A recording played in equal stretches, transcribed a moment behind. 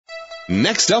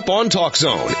Next up on Talk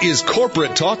Zone is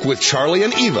Corporate Talk with Charlie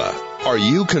and Eva. Are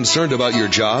you concerned about your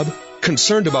job?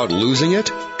 Concerned about losing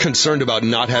it? Concerned about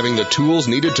not having the tools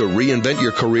needed to reinvent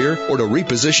your career or to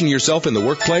reposition yourself in the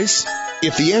workplace?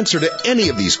 If the answer to any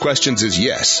of these questions is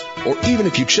yes, or even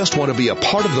if you just want to be a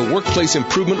part of the workplace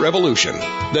improvement revolution,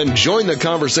 then join the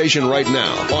conversation right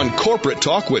now on Corporate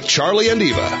Talk with Charlie and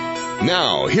Eva.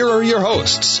 Now, here are your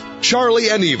hosts, Charlie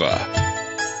and Eva.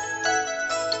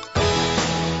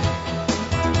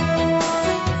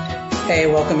 Hey,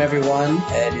 welcome everyone.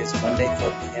 It is Monday,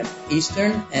 4 p.m.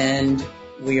 Eastern, and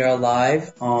we are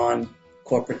live on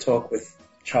Corporate Talk with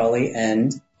Charlie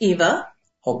and Eva.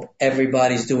 Hope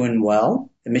everybody's doing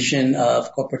well. The mission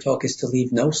of Corporate Talk is to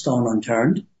leave no stone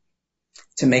unturned,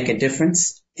 to make a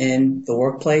difference in the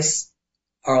workplace,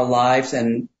 our lives,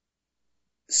 and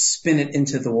spin it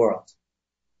into the world.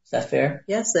 Is that fair?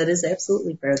 Yes, that is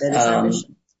absolutely fair. That is our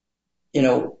mission. You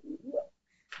know,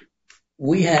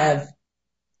 we have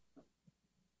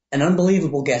an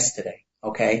unbelievable guest today,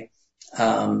 okay?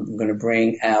 I'm going to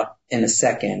bring out in a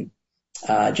second.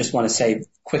 Just want to say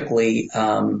quickly,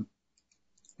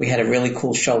 we had a really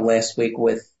cool show last week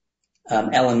with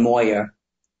Ellen Moyer,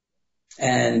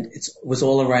 and it was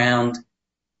all around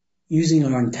using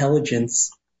our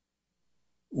intelligence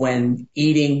when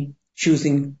eating,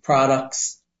 choosing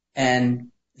products, and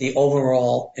the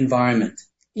overall environment.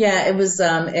 Yeah, it was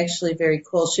actually very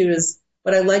cool.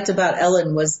 What I liked about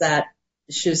Ellen was that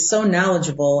she was so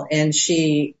knowledgeable and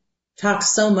she talked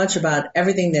so much about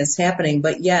everything that's happening,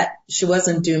 but yet she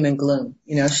wasn't doom and gloom.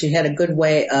 You know, she had a good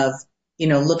way of,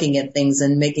 looking at things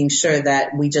and making sure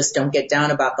that we just don't get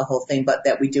down about the whole thing, but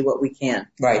that we do what we can.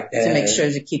 Right. To make sure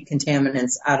to keep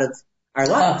contaminants out of our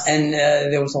lives. And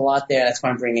there was a lot there. That's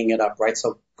why I'm bringing it up, right?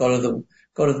 So go to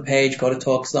the page, go to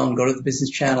Talk Zone, go to the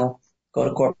business channel, go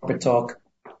to Corporate Talk,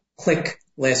 click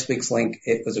last week's link.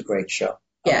 It was a great show.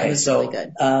 Yeah, okay, it was really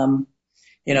good.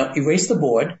 Erase the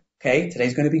board. Okay.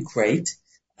 Today's going to be great.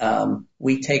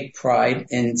 We take pride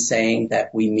in saying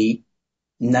that we meet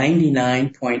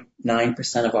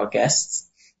 99.9% of our guests,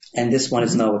 and this one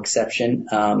is no exception.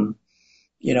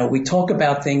 We talk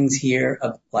about things here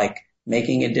of like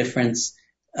making a difference,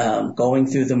 going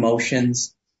through the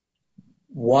motions.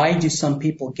 Why do some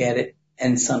people get it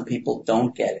and some people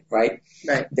don't get it, right?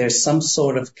 Right. There's some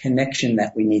sort of connection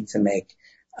that we need to make.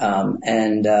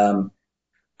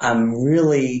 I'm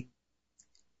really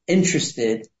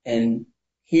interested in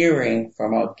hearing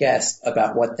from our guest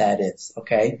about what that is,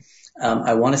 okay?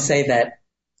 I want to say that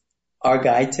our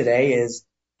guy today is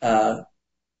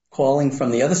calling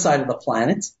from the other side of the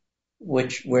planet,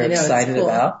 which we're excited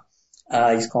about.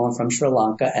 He's calling from Sri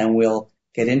Lanka, and we'll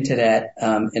get into that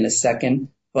in a second.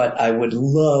 But I would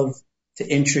love to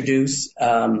introduce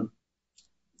Dr.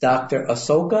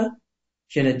 Asoka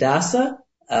Jinadasa.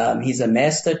 He's a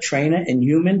master trainer in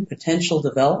human potential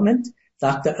development.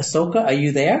 Dr. Asoka, are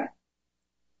you there?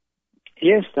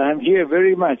 Yes, I'm here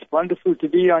very much. Wonderful to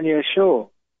be on your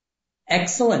show.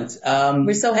 Excellent.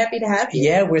 We're so happy to have you.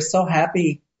 Yeah, we're so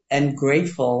happy and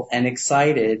grateful and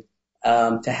excited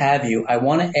to have you. I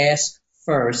want to ask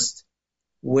first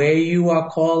where you are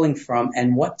calling from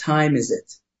and what time is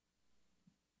it?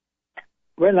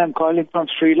 Well, I'm calling from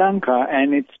Sri Lanka,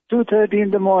 and it's 2:30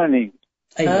 in the morning.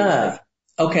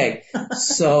 Okay,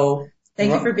 so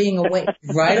thank you for being awake.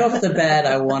 Right off the bat,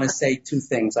 I want to say two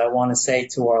things. I want to say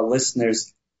to our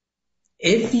listeners,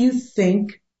 if you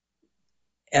think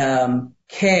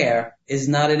care is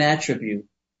not an attribute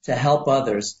to help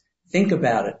others, think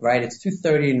about it, right? It's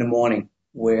 2:30 in the morning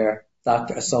where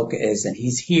Dr. Asoka is, and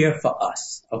he's here for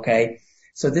us, okay?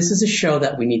 So this is a show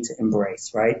that we need to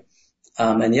embrace, right?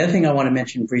 And the other thing I want to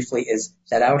mention briefly is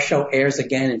that our show airs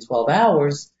again in 12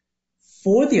 hours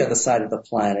for the other side of the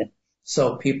planet,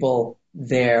 so people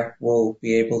there will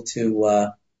be able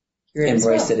to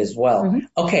embrace it as well. Mm-hmm.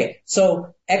 Okay,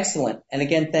 so excellent. And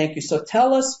again, thank you. So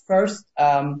tell us first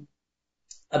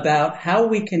about how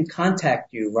we can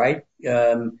contact you, right?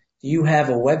 Do you have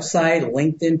a website, a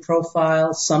LinkedIn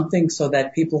profile, something so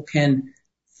that people can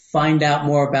find out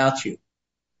more about you?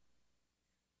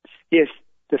 Yes,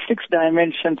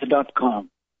 the6dimensions.com.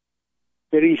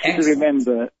 Very easy to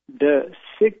remember,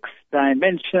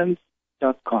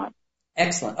 the6dimensions.com.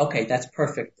 Excellent. Okay, that's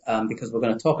perfect, because we're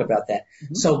going to talk about that.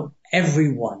 Mm-hmm. So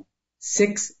everyone,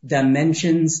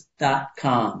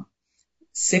 6dimensions.com.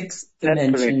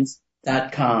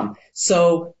 6dimensions.com.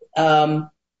 So,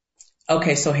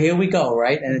 okay, so here we go,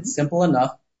 right? And it's simple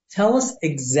enough. Tell us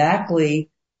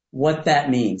exactly what that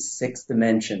means, 6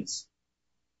 dimensions.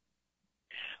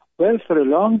 Well, for a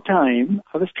long time,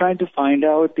 I was trying to find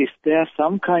out if there's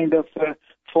some kind of a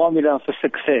formula for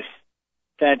success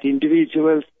that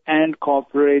individuals and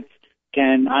corporates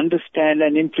can understand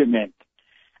and implement.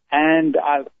 And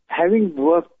having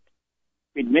worked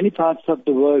in many parts of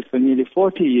the world for nearly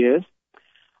 40 years,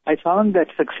 I found that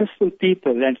successful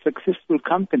people and successful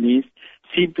companies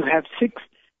seem to have 6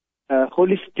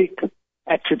 holistic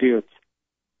attributes,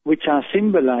 which are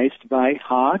symbolized by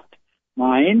heart,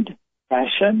 mind,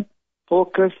 passion,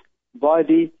 focus,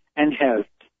 body, and health.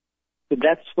 So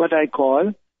that's what I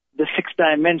call the 6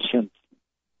 dimensions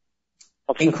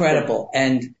of Incredible.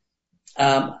 And,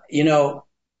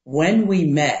 when we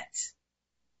met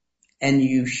and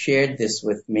you shared this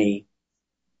with me,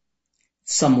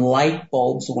 some light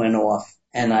bulbs went off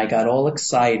and I got all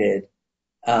excited.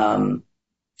 And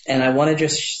I want to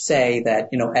just say that,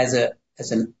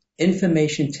 as an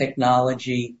information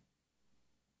technology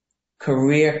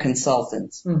career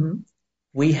consultant,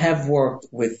 we have worked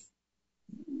with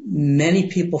many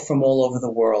people from all over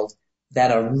the world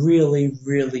that are really,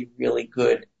 really, really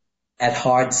good at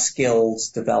hard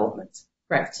skills development.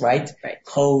 Correct. Right?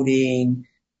 Coding,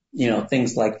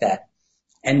 things like that.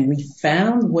 And we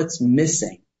found what's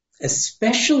missing,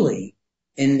 especially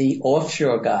in the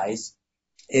offshore guys,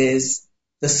 is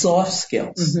the soft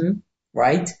skills,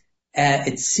 right?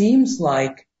 It seems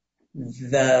like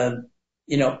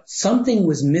something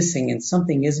was missing and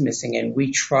something is missing, and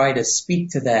we try to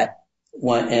speak to that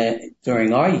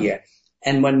during our year.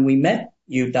 And when we met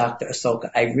you, Dr.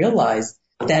 Asoka, I realized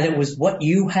that it was what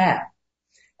you had.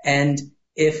 And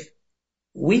if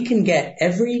we can get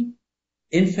every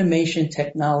information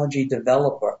technology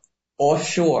developer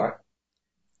offshore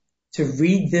to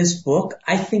read this book,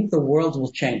 I think the world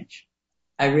will change.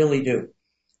 I really do.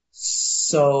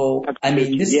 So,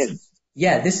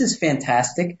 this is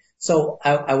fantastic. So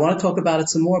I want to talk about it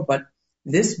some more, but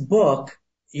this book,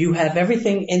 you have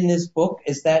everything in this book.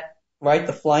 Is that right?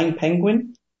 The Flying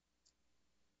Penguin?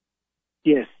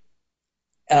 Yes.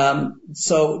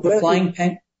 So the Flying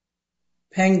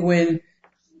Penguin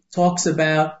talks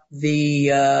about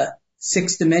the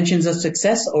 6 dimensions of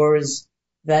success, or is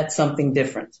that something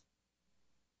different?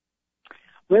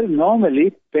 Well,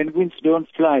 normally penguins don't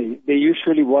fly. They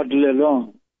usually waddle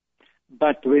along.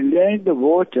 But when they're in the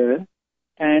water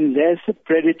and there's a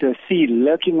predator seal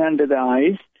lurking under the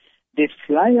ice, they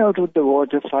fly out of the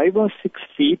water 5 or 6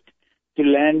 feet to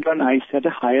land on ice at a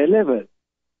higher level.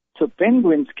 So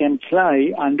penguins can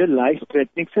fly under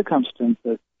life-threatening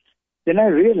circumstances. Then I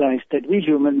realized that we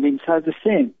human beings are the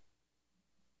same.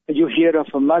 You hear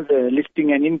of a mother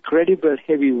lifting an incredible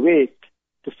heavy weight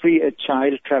to free a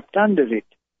child trapped under it.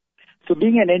 So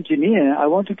being an engineer, I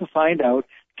wanted to find out,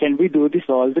 can we do this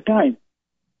all the time?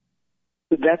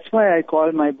 So that's why I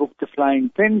call my book The Flying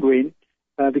Penguin,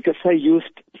 because I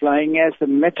used flying as a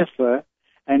metaphor,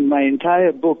 and my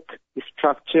entire book is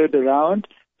structured around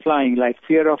flying, like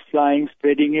fear of flying,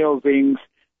 spreading your wings,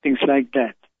 things like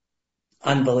that.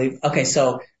 Unbelievable. Okay,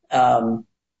 so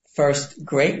first,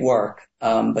 great work.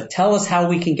 But tell us how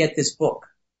we can get this book.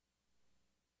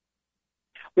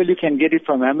 Well, you can get it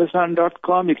from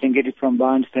Amazon.com, you can get it from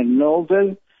Barnes &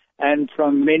 Noble, and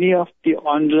from many of the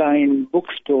online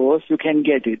bookstores, you can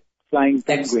get it, Flying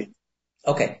Penguin.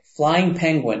 Okay, Flying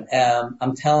Penguin.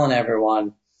 I'm telling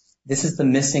everyone, this is the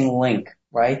missing link,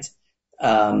 right?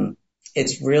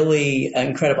 It's really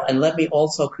incredible. And let me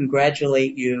also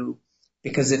congratulate you,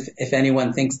 because if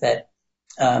anyone thinks that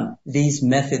these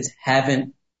methods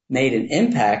haven't made an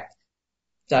impact,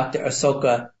 Dr.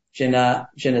 Asoka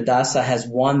Janadasa has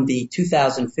won the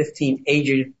 2015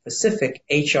 Asia Pacific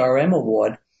HRM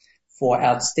Award for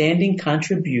Outstanding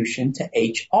Contribution to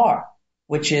HR,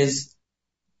 which is,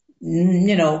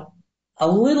 a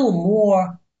little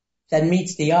more than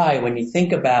meets the eye when you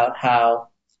think about how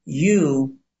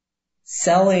you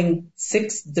selling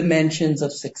 6 dimensions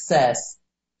of success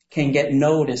can get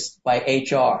noticed by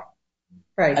HR.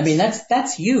 Right. I mean,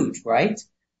 that's huge, right?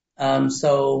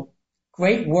 So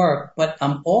great work, but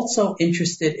I'm also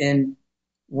interested in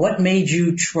what made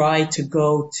you try to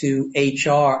go to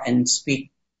HR and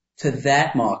speak to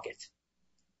that market.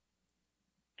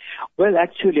 Well,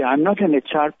 actually, I'm not an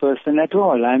HR person at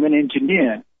all. I'm an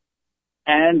engineer.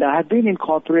 And I've been in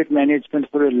corporate management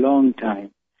for a long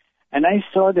time. And I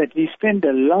saw that we spend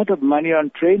a lot of money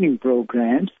on training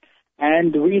programs,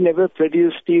 and we never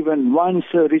produced even one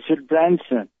Sir Richard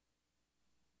Branson.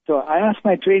 So I asked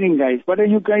my training guys, what are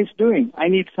you guys doing? I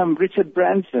need some Richard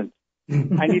Branson.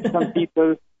 I need some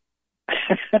people.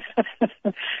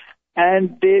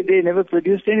 And they never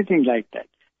produced anything like that.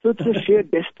 So through sheer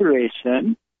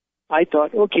desperation, I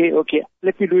thought, okay,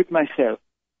 let me do it myself.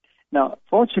 Now,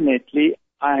 fortunately,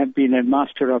 I have been a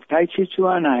master of Tai Chi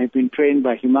Chuan. I have been trained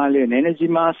by Himalayan Energy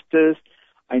Masters.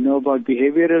 I know about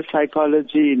behavioral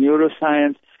psychology,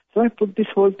 neuroscience. So I put this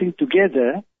whole thing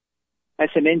together as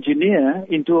an engineer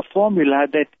into a formula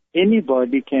that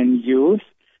anybody can use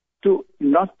to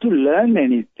not to learn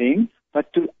anything,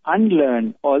 but to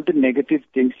unlearn all the negative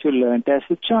things you learned as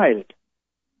a child.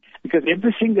 Because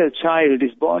every single child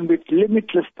is born with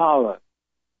limitless power,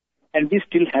 and we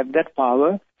still have that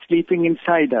power sleeping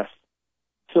inside us.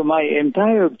 So my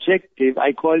entire objective,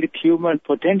 I call it human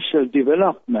potential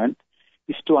development,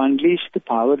 is to unleash the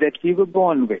power that we were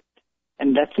born with.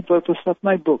 And that's the purpose of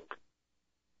my book.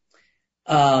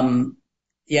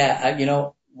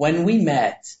 When we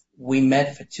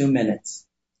met for 2 minutes.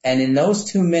 And in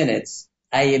those 2 minutes,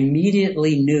 I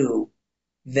immediately knew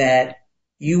that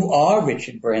you are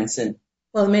Richard Branson.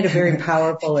 Well, it made a very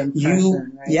powerful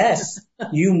impression, right? Yes.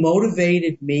 You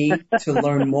motivated me to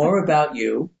learn more about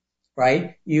you,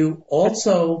 right? You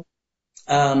also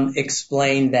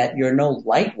explained that you're no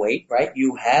lightweight, right?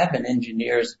 You have an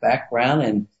engineer's background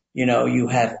and, you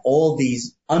have all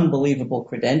these unbelievable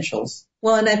credentials.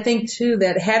 Well, and I think, too,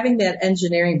 that having that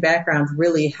engineering background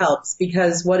really helps,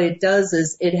 because what it does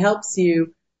is it helps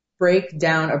you break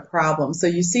down a problem. So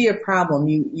you see a problem,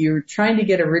 you're trying to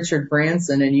get a Richard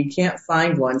Branson and you can't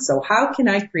find one. So how can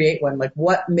I create one? Like,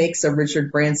 what makes a Richard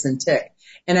Branson tick?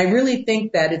 And I really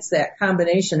think that it's that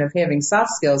combination of having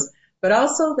soft skills, but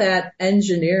also that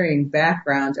engineering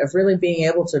background of really being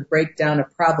able to break down a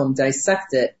problem,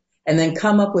 dissect it, and then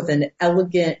come up with an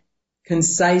elegant,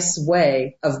 concise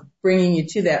way of bringing you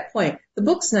to that point. The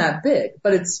book's not big,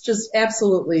 but it's just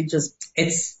absolutely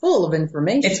it's full of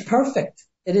information. It's perfect.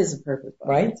 It is a perfect book.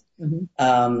 Right?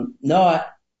 Mm-hmm.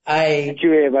 Thank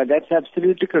you, Eva. That's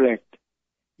absolutely correct.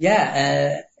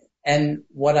 Yeah. And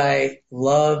what I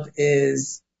love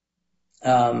is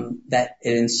that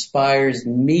it inspires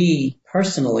me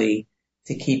personally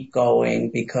to keep going,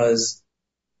 because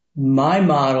my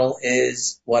model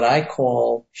is what I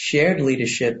call shared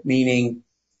leadership, meaning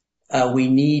we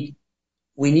need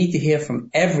to hear from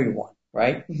everyone,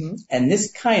 right? Mm-hmm. And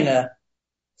this kind of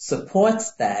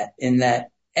supports that, in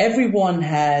that everyone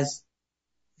has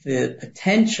the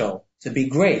potential to be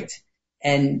great.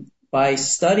 And by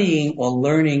studying or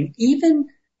learning even,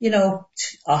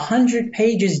 100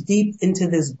 pages deep into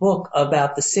this book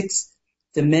about the 6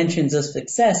 dimensions of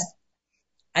success,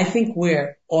 I think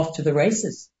we're off to the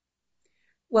races.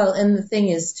 Well, and the thing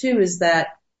is, too, is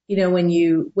that, when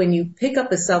you pick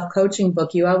up a self-coaching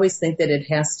book, you always think that it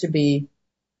has to be,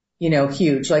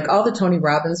 huge. Like, all the Tony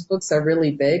Robbins books are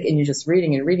really big, and you're just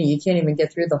reading and reading. You can't even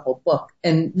get through the whole book.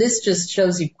 And this just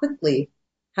shows you quickly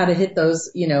how to hit those,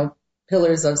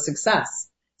 pillars of success.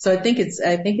 So I think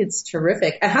it's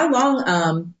terrific. How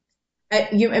long,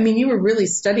 you were really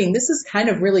studying. This is kind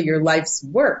of really your life's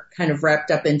work kind of wrapped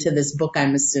up into this book,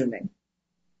 I'm assuming.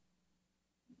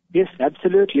 Yes,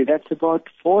 absolutely. That's about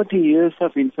 40 years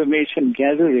of information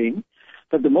gathering.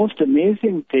 But the most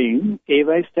amazing thing,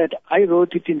 Eva, is that I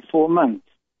wrote it in 4 months.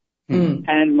 Mm.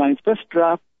 And my first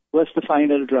draft was the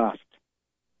final draft.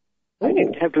 Oh. I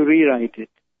didn't have to rewrite it.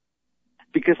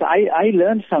 Because I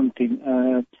learned something,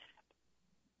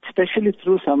 especially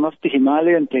through some of the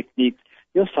Himalayan techniques.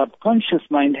 Your subconscious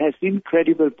mind has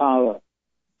incredible power.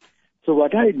 So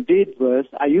what I did was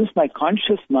I used my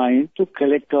conscious mind to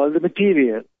collect all the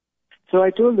material. So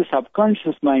I told the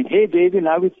subconscious mind, hey, baby,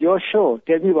 now it's your show.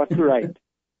 Tell me what to write.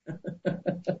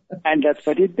 And that's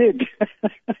what it did.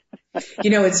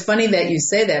 It's funny that you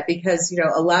say that, because,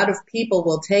 a lot of people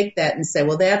will take that and say,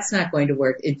 well, that's not going to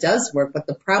work. It does work. But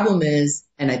the problem is,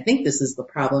 and I think this is the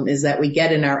problem, is that we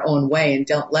get in our own way and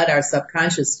don't let our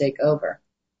subconscious take over.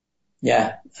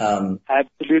 Yeah.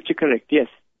 Absolutely correct. Yes.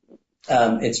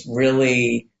 It's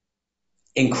really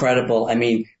incredible. I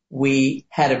mean, we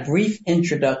had a brief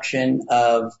introduction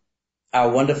of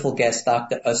our wonderful guest,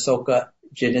 Dr. Asoka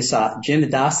Jinnadasa,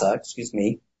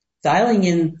 dialing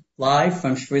in live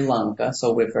from Sri Lanka,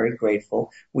 so we're very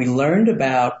grateful. We learned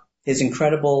about his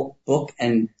incredible book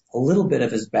and a little bit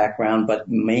of his background, but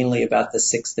mainly about the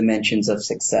 6 dimensions of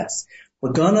success.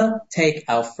 We're gonna take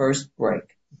our first break.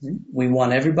 Mm-hmm. We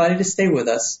want everybody to stay with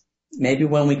us. Maybe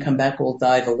when we come back, we'll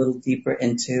dive a little deeper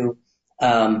into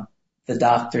the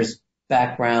doctor's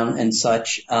background and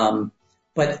such.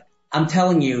 But I'm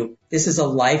telling you, this is a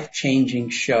life-changing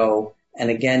show. And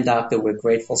again, Doctor, we're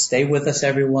grateful. Stay with us,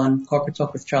 everyone. Corporate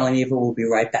Talk with Charlie and Eva. We'll be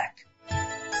right back.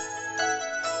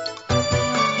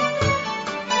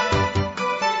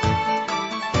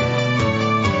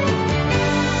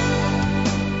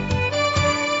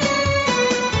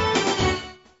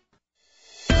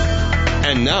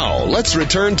 And now, let's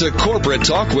return to Corporate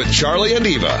Talk with Charlie and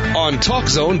Eva on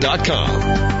TalkZone.com.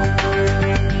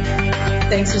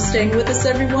 Thanks for staying with us,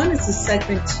 everyone. This is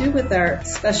segment 2 with our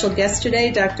special guest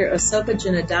today, Dr. Asoka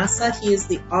Jinnadasa. He is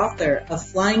the author of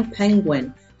Flying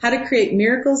Penguin, How to Create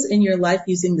Miracles in Your Life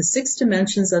Using the 6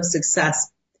 Dimensions of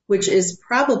Success, which is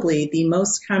probably the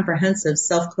most comprehensive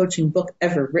self-coaching book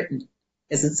ever written,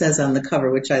 as it says on the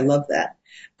cover, which I love that.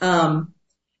 And,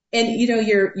 you know,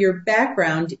 your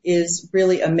background is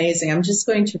really amazing. I'm just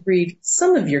going to read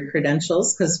some of your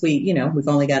credentials because we've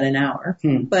only got an hour.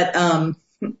 But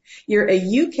you're a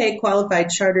UK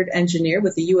qualified chartered engineer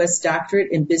with a US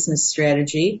doctorate in business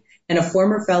strategy and a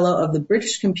former fellow of the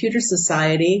British Computer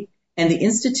Society and the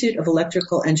Institute of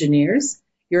Electrical Engineers.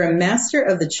 You're a master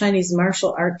of the Chinese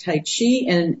martial art Tai Chi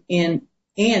and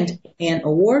an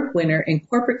award winner in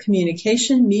corporate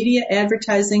communication, media,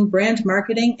 advertising, brand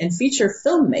marketing, and feature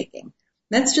filmmaking.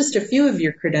 That's just a few of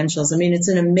your credentials. I mean, it's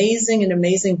an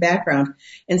amazing background.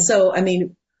 And so, I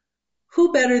mean,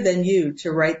 who better than you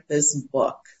to write this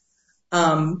book?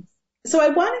 So I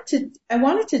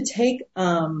wanted to take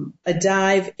a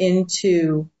dive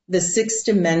into the 6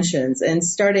 dimensions and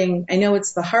starting, I know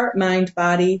it's the heart, mind,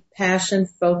 body, passion,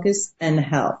 focus, and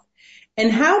health.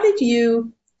 And how did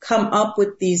you come up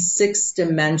with these 6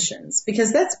 dimensions?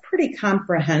 Because that's pretty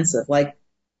comprehensive. Like,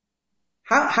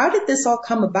 how did this all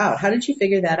come about? How did you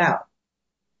figure that out?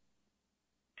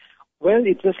 Well,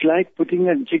 it was like putting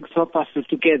a jigsaw puzzle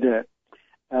together.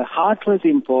 Heart was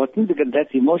important because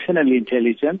that's emotional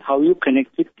intelligence, how you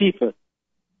connect with people.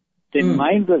 Then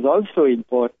mind was also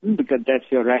important because that's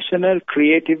your rational,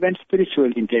 creative, and spiritual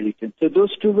intelligence. So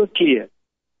those 2 were clear.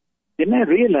 Then I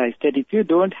realized that if you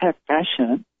don't have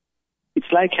passion, it's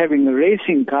like having a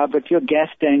racing car, but your gas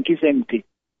tank is empty.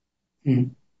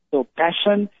 So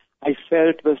passion, I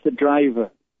felt, was the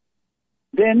driver.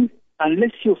 Then,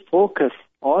 unless you focus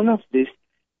all of this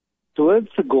towards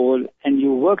the goal and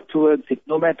you work towards it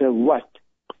no matter what,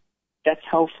 that's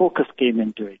how focus came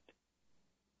into it.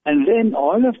 And then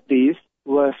all of these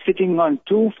were sitting on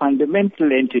 2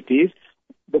 fundamental entities,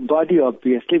 the body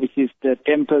obviously, which is the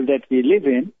temple that we live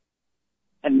in,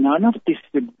 and none of this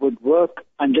would work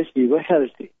unless we were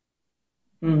healthy.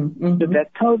 So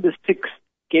that's how the 6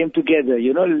 came together,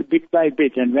 bit by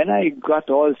bit. And when I got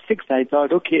all 6, I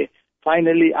thought, okay,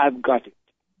 finally I've got it.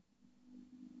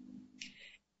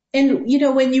 And,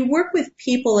 when you work with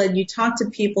people and you talk to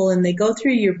people and they go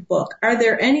through your book, are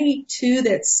there any 2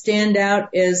 that stand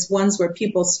out as ones where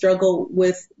people struggle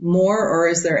with more, or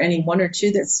is there any 1 or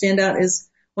 2 that stand out as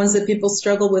ones that people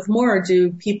struggle with more, or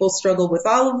do people struggle with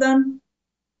all of them?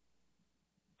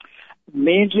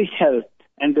 Mainly health.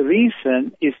 And the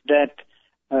reason is that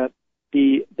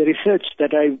the research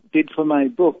that I did for my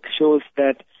book shows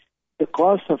that the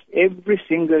cause of every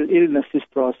single illness is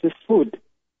processed food.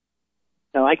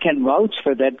 Now, I can vouch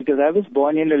for that because I was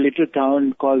born in a little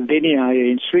town called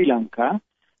Deniyaya in Sri Lanka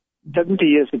 70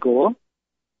 years ago,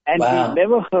 and we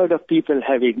never heard of people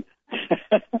having,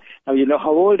 now you know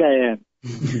how old I am.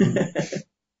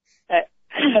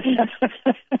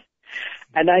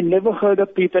 And I never heard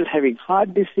of people having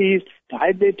heart disease,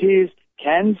 diabetes,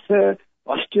 cancer,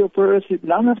 osteoporosis,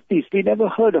 none of these. We never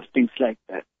heard of things like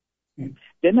that. When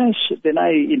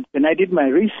I did my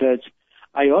research,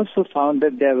 I also found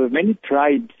that there were many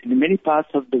tribes in many parts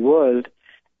of the world.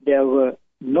 There were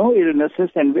no illnesses,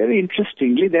 and very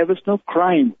interestingly, there was no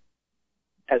crime,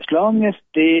 as long as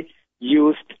they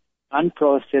used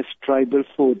unprocessed tribal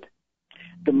food.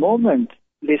 The moment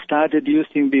they started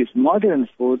using these modern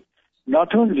foods,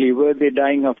 not only were they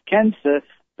dying of cancer,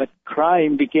 but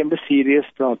crime became a serious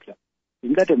problem.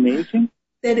 Isn't that amazing?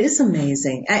 That is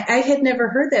amazing. I had never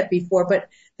heard that before, but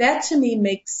that to me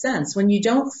makes sense. When you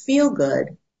don't feel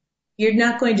good, you're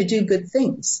not going to do good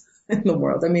things in the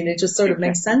world. I mean, it just sort of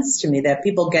makes sense to me that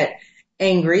people get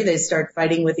angry, they start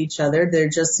fighting with each other. They're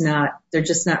just not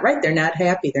right. They're not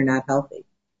happy. They're not healthy.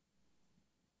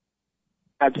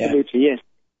 Absolutely, yes.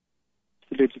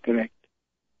 Absolutely correct.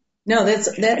 No, that's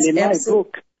in my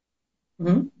book.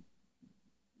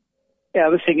 Yeah, I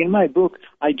was saying in my book,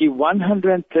 I give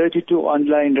 132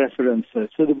 online references.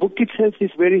 So the book itself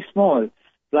is very small.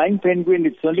 Flying Penguin,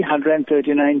 it's only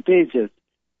 139 pages.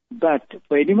 But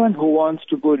for anyone who wants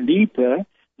to go deeper,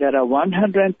 there are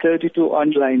 132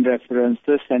 online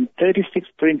references and 36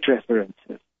 print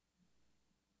references.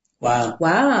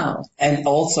 Wow. And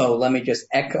also, let me just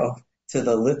echo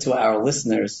to our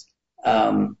listeners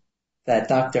that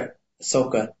Dr.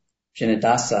 Asoka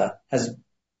Jinnadasa has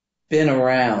been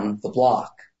around the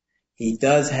block. He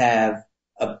does have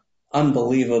an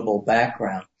unbelievable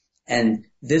background. And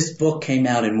this book came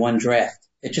out in one draft.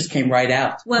 It just came right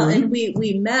out. Well, and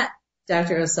we met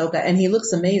Dr. Asoka, and he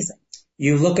looks amazing.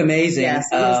 You look amazing. Yes,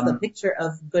 he is the picture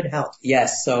of good health.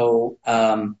 Yes, so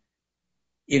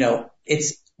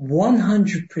it's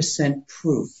 100%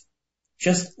 proof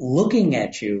just looking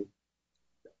at you,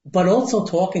 but also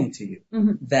talking to you,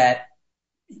 that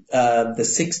the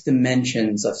 6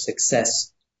 dimensions of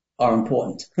success are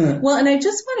important. Well, and I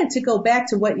just wanted to go back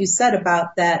to what you said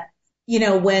about that,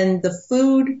 when the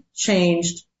food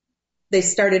changed, they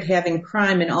started having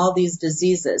crime and all these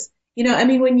diseases.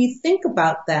 When you think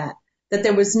about that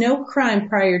there was no crime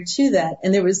prior to that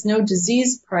and there was no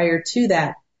disease prior to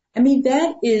that,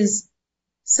 that is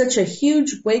such a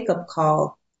huge wake-up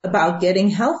call about getting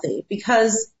healthy,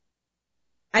 because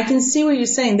I can see what you're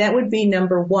saying. That would be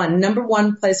number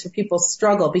one place where people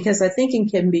struggle, because I think it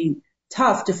can be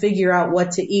tough to figure out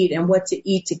what to eat and what to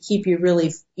eat to keep you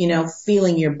really,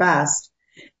 feeling your best,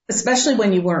 especially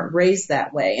when you weren't raised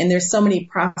that way. And there's so many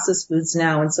processed foods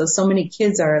now. And so many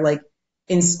kids are like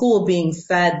in school being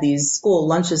fed these school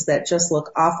lunches that just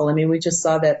look awful. We just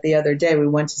saw that the other day. We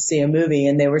went to see a movie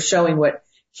and they were showing what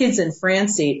kids in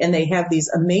France eat, and they have these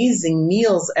amazing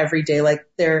meals every day. Like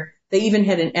they even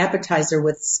had an appetizer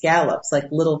with scallops,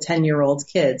 like little 10-year-old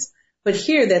kids. But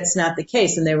here that's not the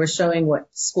case. And they were showing what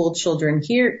school children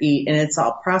here eat, and it's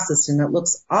all processed and it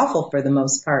looks awful for the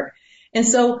most part. And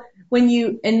so when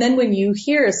you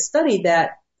hear a study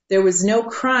that there was no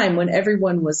crime when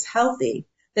everyone was healthy,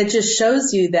 that just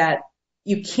shows you that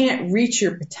you can't reach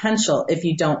your potential if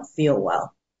you don't feel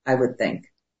well, I would think.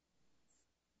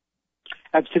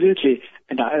 Absolutely.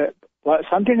 And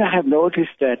something I have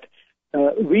noticed that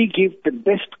we give the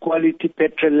best quality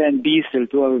petrol and diesel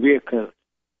to our vehicle.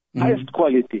 Highest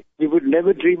quality. We would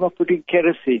never dream of putting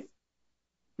kerosene.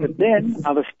 But then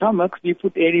our stomachs, we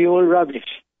put any old rubbish.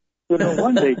 So no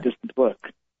wonder it doesn't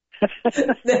work.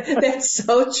 That's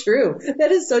so true.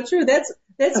 That is so true. That's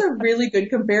a really good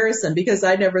comparison, because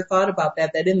I never thought about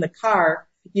that in the car,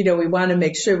 we want to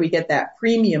make sure we get that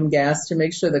premium gas to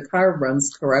make sure the car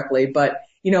runs correctly. But,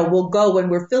 we'll go when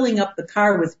we're filling up the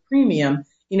car with premium,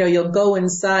 you'll go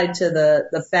inside to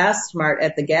the Fast Mart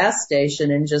at the gas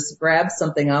station and just grab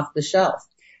something off the shelf.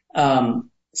 I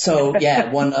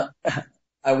want to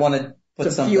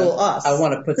put something, fuel us. I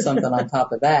want to put something on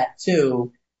top of that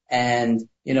too. And,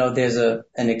 there's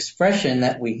an expression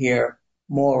that we hear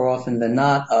more often than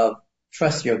not of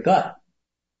trust your gut.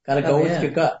 Gotta go with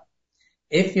your gut.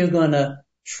 If you're going to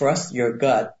trust your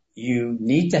gut, you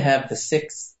need to have the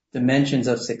 6 dimensions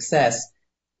of success.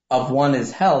 Of one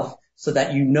is health, so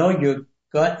that your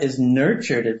gut is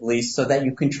nurtured at least, so that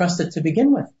you can trust it to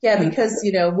begin with. Yeah, because,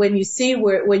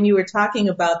 when you were talking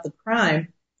about the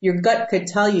crime, your gut could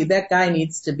tell you that guy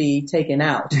needs to be taken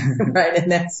out, right?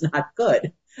 And that's not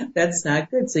good. That's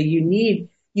not good. So you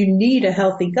need a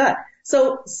healthy gut.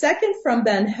 So second from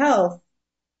then health,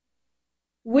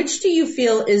 which do you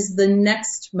feel is the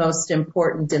next most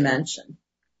important dimension?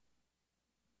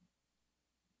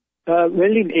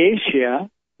 In Asia,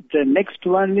 the next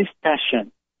one is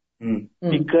passion.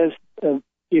 Because,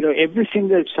 every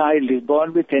single child is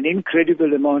born with an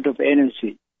incredible amount of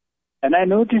energy. And I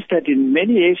noticed that in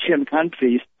many Asian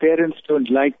countries, parents don't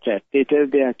like that. They tell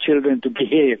their children to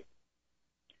behave.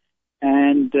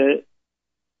 And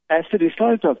as a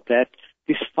result of that,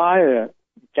 this fire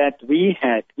that we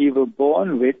were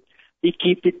born with, we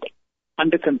keep it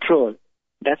under control.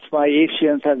 That's why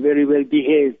Asians are very well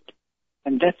behaved.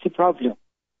 And that's the problem.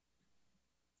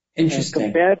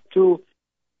 Interesting. Compared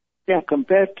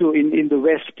to in the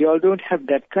West, you all don't have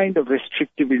that kind of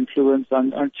restrictive influence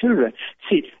on children.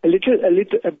 See, a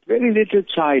very little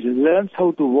child learns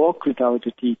how to walk without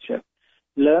a teacher,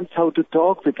 learns how to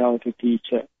talk without a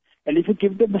teacher. And if you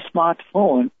give them a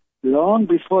smartphone, long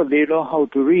before they know how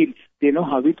to read, they know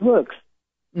how it works.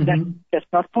 That's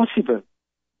not possible.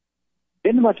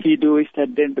 Then what we do is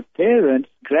that then the parents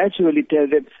gradually tell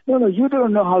them, no, you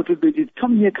don't know how to do this.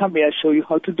 Come here, I'll show you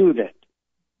how to do that.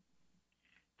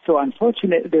 So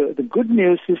unfortunately, the good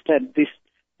news is that this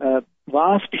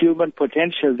vast human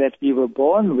potential that we were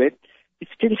born with is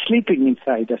still sleeping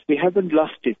inside us. We haven't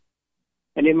lost it.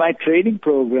 And in my training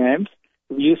programs,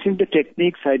 using the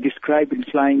techniques I describe in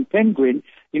Flying Penguin,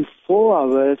 in 4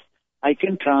 hours, I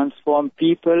can transform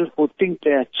people who think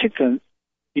they are chickens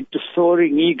into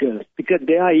soaring eagles, because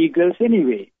they are eagles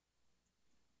anyway.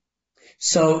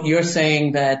 So you're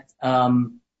saying that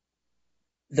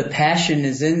the passion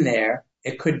is in there.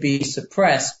 It could be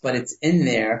suppressed, but it's in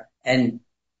there, and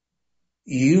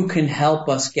you can help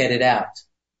us get it out.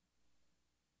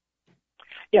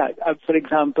 Yeah, for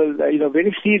example,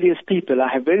 very serious people.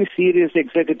 I have very serious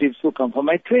executives who come for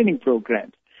my training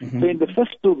programs. So in the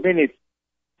first 2 minutes,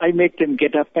 I make them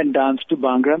get up and dance to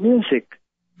Bhangra music.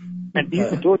 And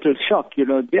it's a total shock.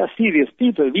 They are serious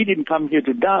people. We didn't come here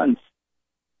to dance.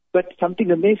 But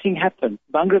something amazing happened.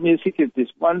 Bhangra music is this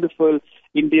wonderful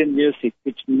Indian music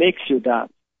which makes you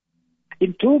dance.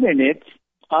 In 2 minutes,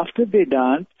 after they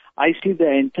dance, I see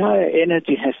the entire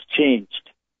energy has changed.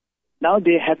 Now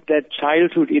they have that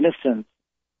childhood innocence,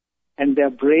 and their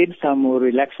brains are more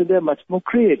relaxed, so they're much more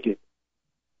creative.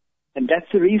 And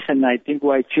that's the reason, I think,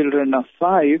 why children of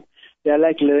 5, they're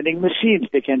like learning machines.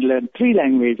 They can learn 3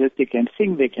 languages, they can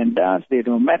sing, they can dance, they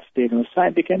know maths, they know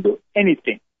science, they can do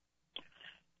anything.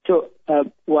 So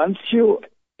once you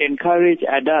encourage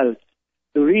adults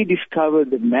to rediscover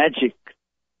the magic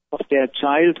of their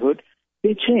childhood,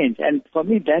 they change. And for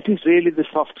me, that is really the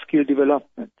soft skill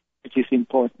development, which is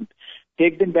important.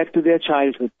 Take them back to their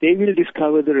childhood. They will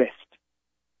discover the rest.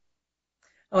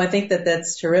 Oh, I think that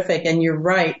that's terrific. And you're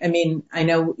right. I mean, I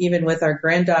know even with our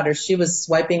granddaughter, she was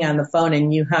swiping on the phone and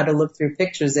knew how to look through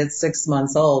pictures at 6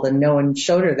 months old, and no one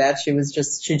showed her that.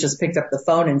 She just picked up the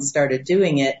phone and started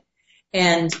doing it.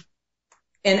 And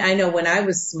I know when I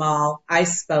was small, I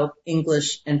spoke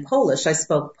English and Polish. I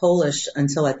spoke Polish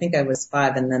until I think I was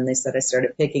 5, and then they said I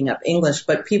started picking up English.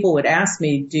 But people would ask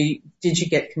me, did you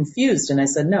get confused? And I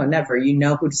said, no, never. You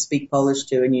know who to speak Polish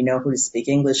to, and you know who to speak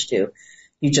English to.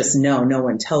 You just know. No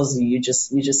one tells you. You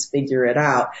just figure it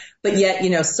out. But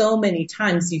yet, so many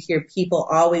times you hear people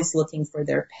always looking for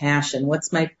their passion.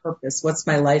 What's my purpose? What's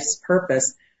my life's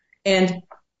purpose? And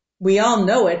we all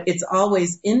know it. It's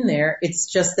always in there.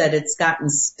 It's just that it's gotten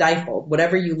stifled.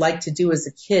 Whatever you like to do as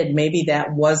a kid, maybe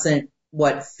that wasn't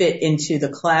what fit into the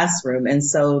classroom. And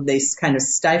so they kind of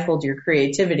stifled your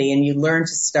creativity, and you learn to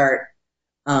start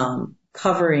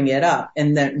covering it up.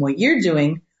 And then what you're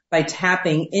doing by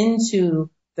tapping into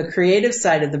the creative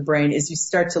side of the brain is you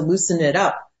start to loosen it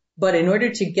up. But in order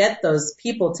to get those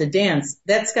people to dance,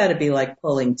 that's got to be like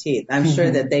pulling teeth. I'm sure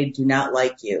that they do not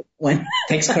like you when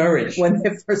takes courage when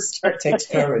they first start. It takes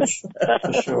courage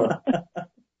for sure.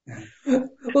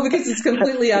 Well, because it's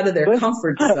completely out of their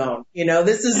comfort zone.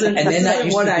 This isn't, and they're not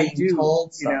used what to I being do.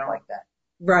 Told stuff like that.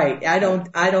 Right. I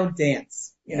don't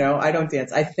dance. I don't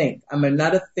dance. I think. I'm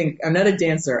not a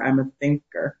dancer. I'm a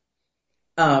thinker.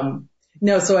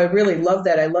 No, so I really love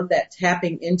that. I love that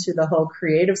tapping into the whole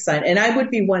creative side. And I would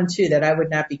be one too, that I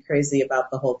would not be crazy about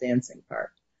the whole dancing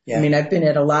part. Yeah. I mean, I've been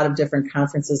at a lot of different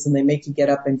conferences and they make you get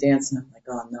up and dance, and I'm like,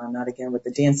 oh no, not again with the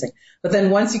dancing. But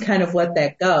then once you kind of let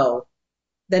that go,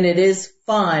 then it is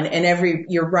fun, and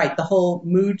you're right, the whole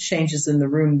mood changes in the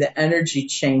room, the energy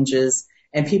changes,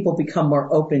 and people become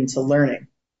more open to learning,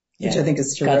 which I think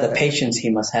is terrific. God, the patience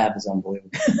he must have is unbelievable.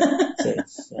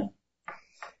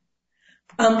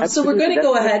 So we're going to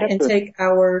go ahead and take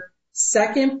our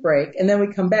second break, and then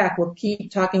we come back. We'll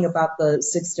keep talking about the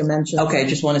 6 dimensions. Okay,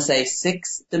 just want to say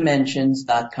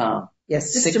 6dimensions.com.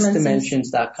 Yes,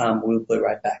 6dimensions.com. We'll be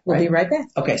right back. We'll be right back.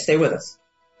 Okay, stay with us.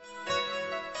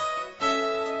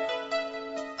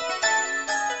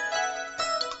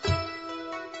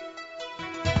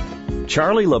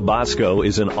 Charlie Labasco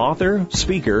is an author,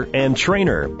 speaker, and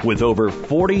trainer with over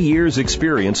 40 years'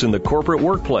 experience in the corporate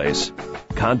workplace.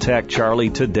 Contact Charlie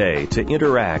today to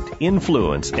interact,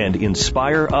 influence, and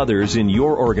inspire others in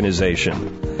your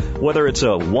organization. Whether it's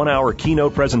a 1-hour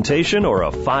keynote presentation or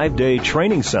a 5-day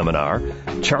training seminar,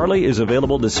 Charlie is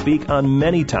available to speak on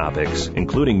many topics,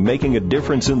 including making a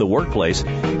difference in the workplace,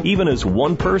 even as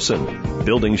one person,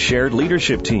 building shared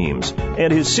leadership teams,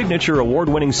 and his signature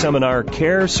award-winning seminar,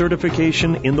 Care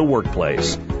Certification in the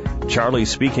Workplace. Charlie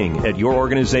speaking at your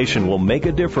organization will make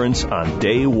a difference on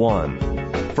day 1.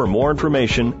 For more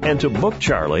information and to book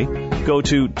Charlie, go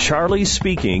to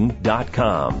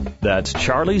charliespeaking.com. That's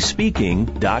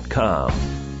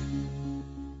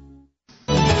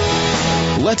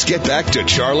charliespeaking.com. Let's get back to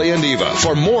Charlie and Eva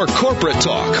for more corporate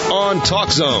talk on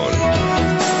Talk Zone.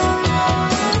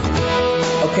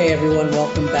 Okay, everyone,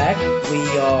 welcome back.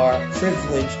 We are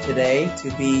privileged today to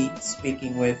be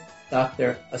speaking with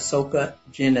Dr. Asoka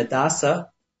Jinnadasa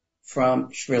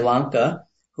from Sri Lanka,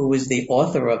 who is the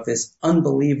author of this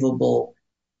unbelievable,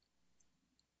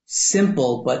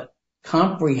 simple but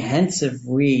comprehensive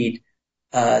read,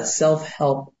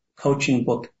 self-help coaching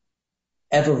book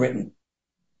ever written.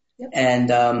 Yep. And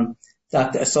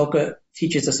Dr. Asoka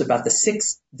teaches us about the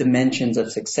 6 dimensions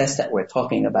of success that we're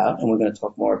talking about, and we're going to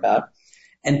talk more about.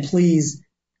 And please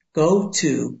go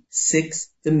to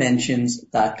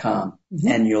 6dimensions.com,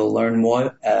 and you'll learn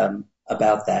more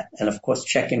about that. And of course,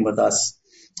 check in with us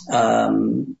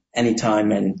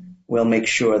anytime, and we'll make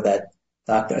sure that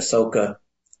Dr. Asoka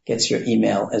gets your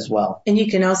email as well. And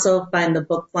you can also find the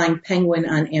book Flying Penguin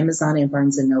on Amazon and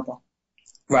Barnes & Noble.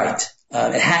 Right.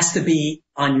 It has to be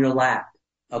on your lap.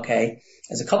 Okay.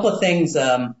 There's a couple of things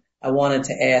I wanted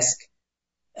to ask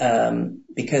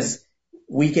because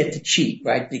we get to cheat,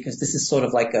 right? Because this is sort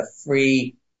of like a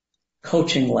free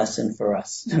coaching lesson for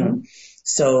us. Mm-hmm.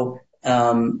 So,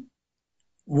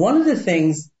 one of the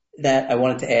things that I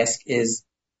wanted to ask is,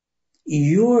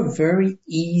 you're very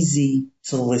easy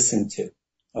to listen to,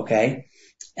 okay?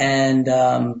 And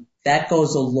that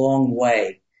goes a long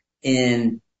way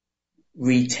in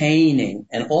retaining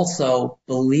and also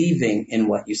believing in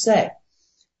what you say.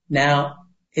 Now,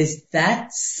 is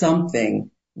that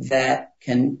something that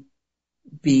can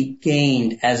be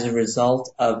gained as a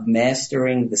result of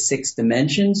mastering the 6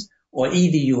 dimensions, or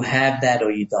either you have that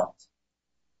or you don't?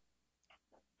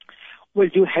 Well,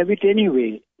 you have it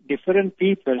anyway. Different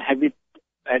people have it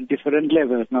at different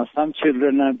levels. Now, some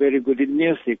children are very good in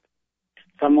music.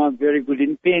 Some are very good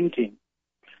in painting.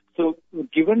 So,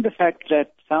 given the fact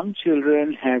that some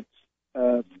children have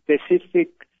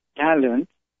specific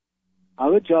talents,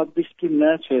 our job is to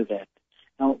nurture that.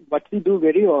 Now, what we do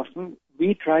very often,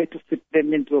 we try to fit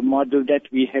them into a model that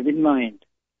we have in mind.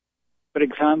 For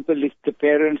example, if the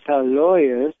parents are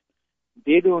lawyers,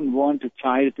 they don't want a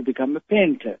child to become a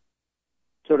painter.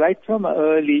 So right from an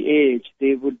early age,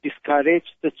 they would discourage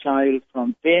the child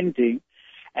from painting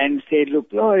and say,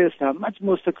 look, lawyers are much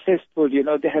more successful,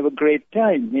 they have a great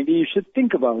time. Maybe you should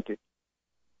think about it.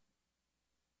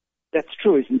 That's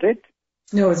true, isn't it?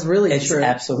 No, it's really true. It's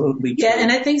absolutely true. Yeah,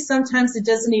 and I think sometimes it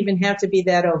doesn't even have to be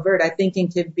that overt. I think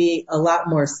it could be a lot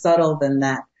more subtle than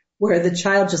that, where the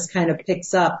child just kind of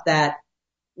picks up that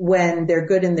when they're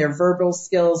good in their verbal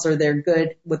skills or they're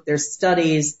good with their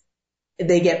studies,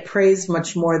 they get praised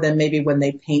much more than maybe when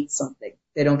they paint something.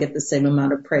 They don't get the same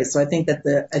amount of praise. So I think that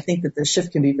the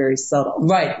shift can be very subtle.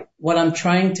 Right. What I'm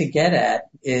trying to get at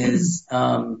is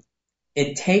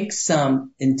it takes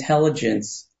some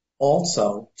intelligence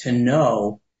also to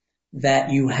know that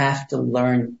you have to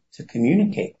learn to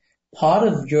communicate. Part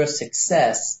of your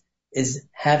success is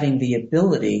having the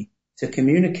ability to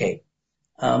communicate.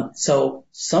 So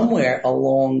somewhere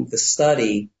along the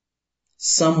study,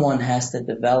 someone has to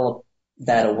develop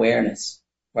that awareness,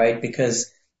 right?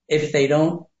 Because if they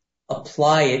don't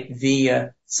apply it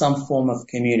via some form of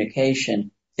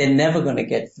communication, they're never going to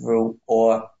get through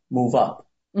or move up,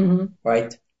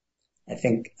 right? I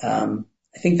think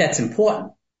that's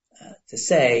important to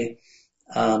say.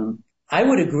 I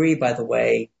would agree, by the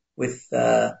way, with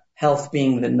health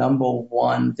being the number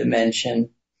 1 dimension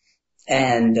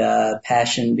and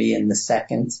passion being the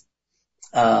second.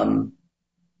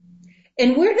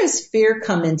 And where does fear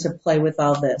come into play with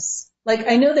all this? Like,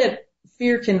 I know that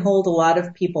fear can hold a lot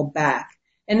of people back.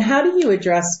 And how do you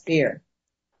address fear?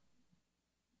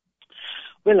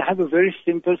 Well, I have a very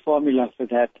simple formula for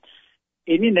that.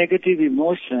 Any negative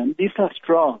emotion, these are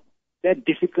strong. They're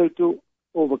difficult to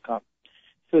overcome.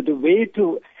 So the way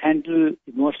to handle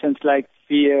emotions like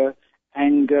fear,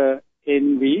 anger,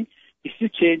 envy, is to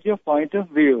change your point of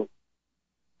view.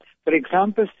 For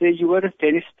example, say you were a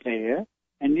tennis player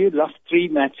and you lost 3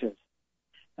 matches.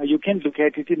 Now you can look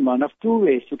at it in one of 2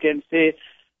 ways. You can say,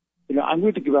 I'm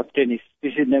going to give up tennis.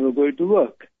 This is never going to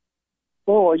work.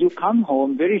 Or you come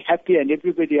home very happy and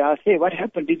everybody asks, hey, what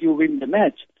happened? Did you win the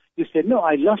match? You say, no,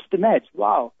 I lost the match.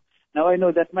 Wow. Now I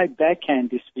know that my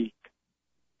backhand is weak.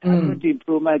 I'm going to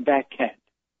improve my backhand.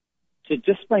 So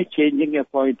just by changing your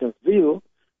point of view,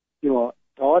 your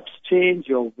thoughts change,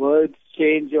 your words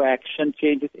change, your action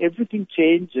changes. Everything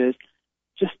changes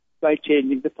just by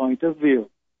changing the point of view.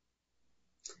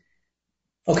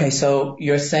 Okay, so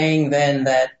you're saying then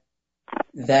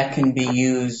that can be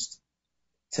used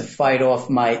to fight off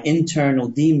my internal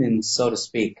demons, so to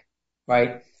speak,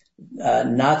 right?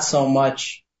 Not so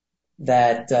much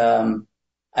that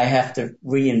I have to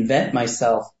reinvent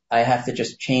myself. I have to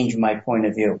just change my point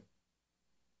of view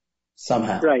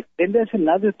somehow. Right. Then there's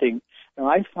another thing. Now,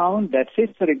 I found that,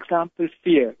 say, for example,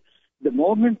 fear. The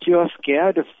moment you're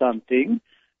scared of something,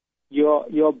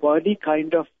 your body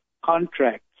kind of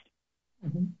contracts.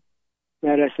 Mm-hmm.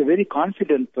 Whereas a very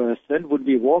confident person would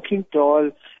be walking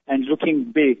tall and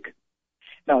looking big.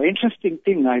 Now, interesting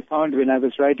thing I found when I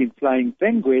was writing Flying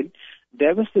Penguin,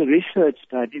 there was a research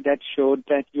study that showed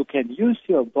that you can use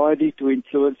your body to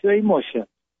influence your emotion.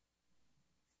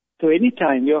 So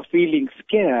anytime you're feeling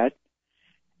scared,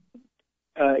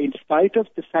 in spite of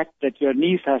the fact that your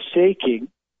knees are shaking,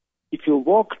 if you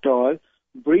walk tall,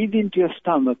 breathe into your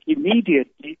stomach,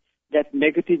 immediately that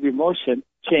negative emotion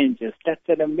changes. That's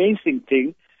an amazing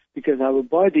thing because our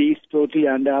body is totally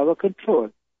under our control,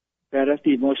 whereas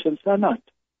the emotions are not.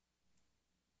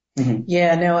 Mm-hmm.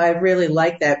 Yeah, no, I really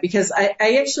like that because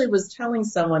I actually was telling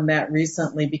someone that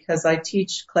recently because I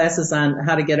teach classes on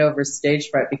how to get over stage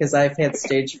fright because I've had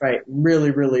stage fright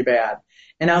really, really bad.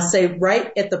 And I'll say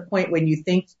right at the point when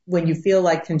you feel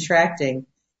like contracting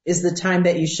is the time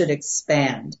that you should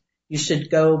expand. You should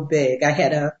go big. I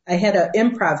had a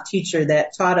improv teacher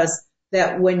that taught us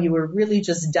that when you were really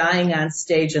just dying on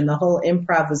stage and the whole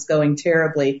improv was going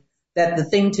terribly, that the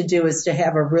thing to do is to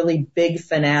have a really big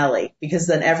finale because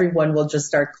then everyone will just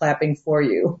start clapping for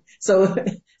you. So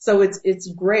it's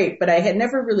great, but I had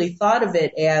never really thought of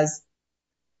it as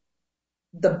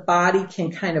the body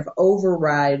can kind of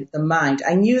override the mind.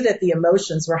 I knew that the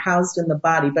emotions were housed in the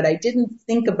body, but I didn't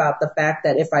think about the fact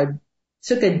that if I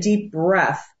took a deep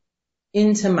breath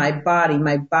into my body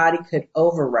could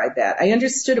override that. I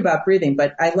understood about breathing,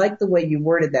 but I like the way you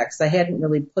worded that because I hadn't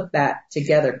really put that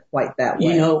together quite that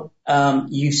way.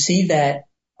 You see that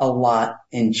a lot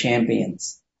in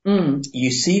champions.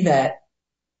 You see that,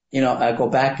 I go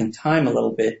back in time a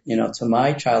little bit, to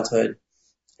my childhood,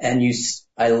 and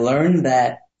I learned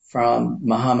that from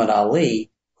Muhammad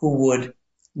Ali, who would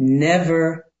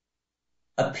never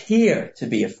appear to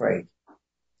be afraid.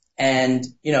 And,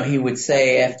 he would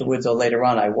say afterwards or later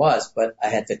on I was, but I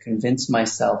had to convince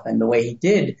myself. And the way he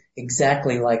did,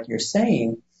 exactly like you're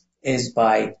saying, is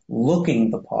by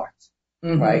looking the part,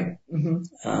 right?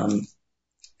 Mm-hmm.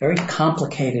 Very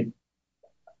complicated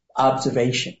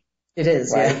observation. It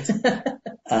is, right?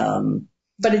 Yeah.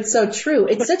 But it's so true.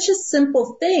 It's such a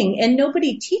simple thing, and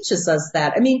nobody teaches us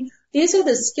that. I mean, these are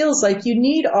the skills, like you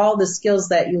need all the skills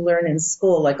that you learn in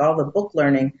school, like all the book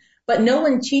learning. But no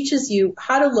one teaches you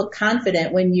how to look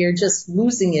confident when you're just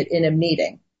losing it in a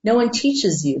meeting. No one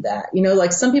teaches you that.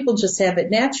 Like some people just have it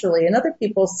naturally and other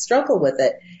people struggle with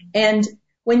it. And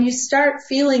when you start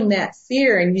feeling that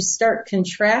fear and you start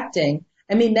contracting,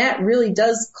 I mean, that really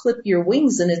does clip your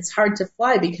wings and it's hard to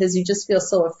fly because you just feel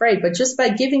so afraid. But just by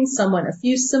giving someone a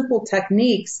few simple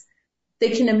techniques, they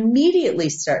can immediately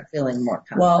start feeling more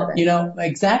confident. Well,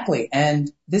 exactly.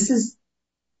 And this is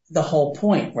the whole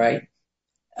point, right?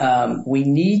 We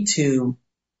need to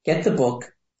get the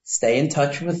book, stay in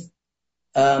touch with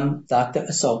Dr.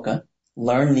 Asoka,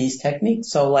 learn these techniques.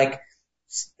 So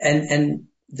and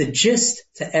the gist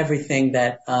to everything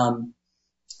that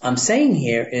I'm saying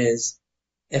here is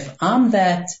if I'm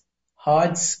that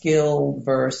hard skill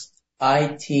versed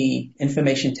IT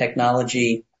information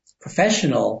technology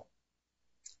professional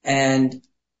and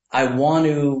I want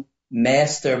to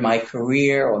master my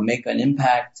career or make an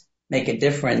impact, make a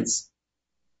difference,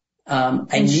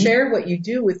 share what you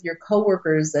do with your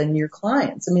coworkers and your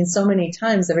clients. I mean, so many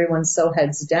times everyone's so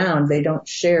heads down, they don't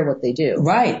share what they do.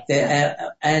 Right.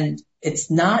 And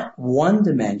it's not one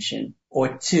dimension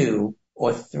or two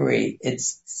or three,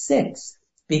 it's 6.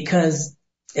 Because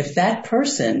if that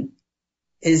person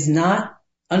is not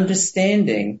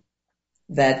understanding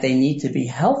that they need to be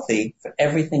healthy for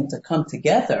everything to come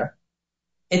together,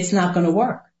 it's not going to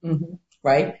work. Mm-hmm.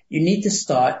 Right? You need to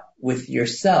start with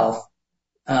yourself.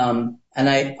 And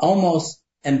I almost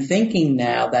am thinking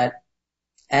now that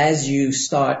as you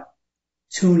start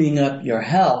tuning up your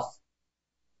health,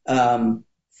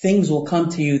 things will come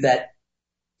to you that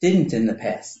didn't in the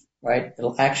past, right?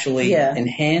 It'll actually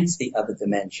enhance the other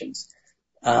dimensions.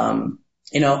 And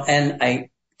I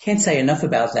can't say enough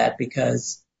about that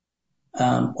because,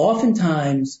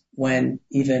 oftentimes when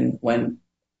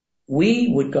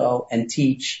we would go and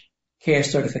teach care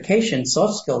certification,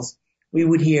 soft skills, we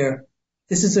would hear,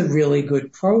 this is a really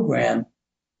good program,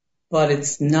 but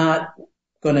it's not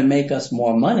going to make us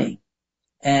more money.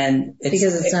 And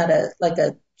because it's not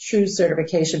a true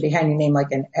certification behind your name,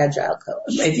 like an agile coach.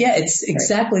 Yeah, it's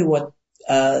exactly what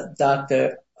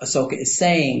Dr. Asoka is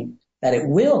saying, that it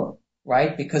will,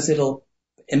 right? Because it'll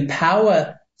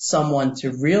empower someone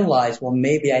to realize, well,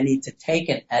 maybe I need to take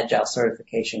an agile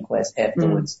certification class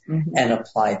afterwards and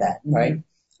apply that, right?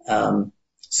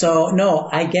 So no,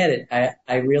 I get it.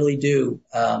 I really do.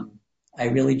 I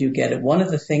really do get it. One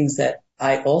of the things that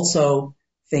I also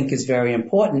think is very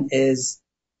important is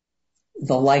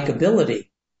the likability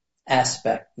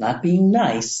aspect, not being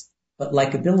nice, but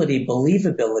likability,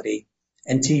 believability.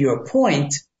 And to your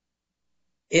point,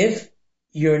 if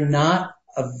you're not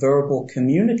a verbal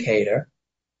communicator,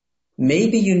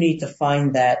 maybe you need to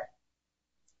find that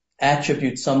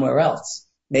attribute somewhere else.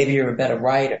 Maybe you're a better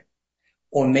writer,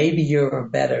 or maybe you're a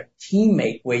better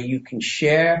teammate where you can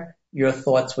share your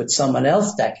thoughts with someone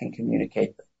else that can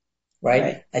communicate them,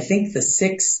 right? I think the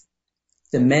 6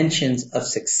 dimensions of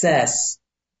success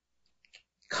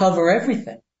cover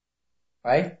everything,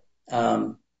 right?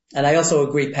 And I also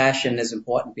agree passion is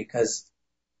important because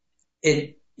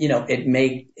it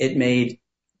made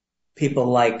people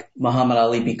like Muhammad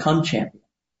Ali become champion,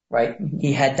 right? Mm-hmm.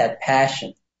 He had that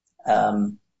passion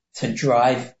to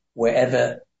drive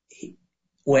wherever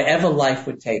life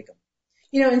would take him.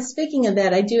 You know, and speaking of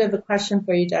that, I do have a question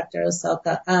for you, Dr.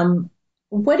 Asoka.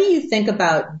 What do you think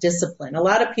about discipline? A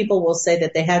lot of people will say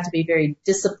that they have to be very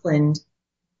disciplined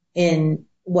in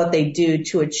what they do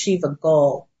to achieve a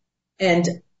goal. And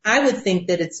I would think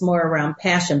that it's more around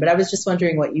passion, but I was just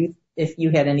wondering if you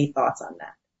had any thoughts on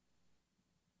that.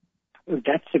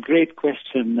 That's a great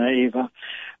question, Eva.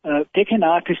 Take an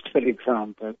artist, for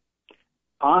example.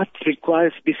 Art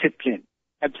requires discipline,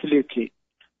 absolutely.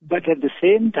 But at the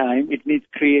same time, it needs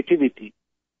creativity.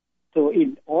 So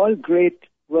in all great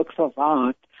works of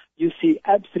art, you see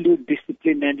absolute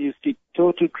discipline and you see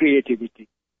total creativity.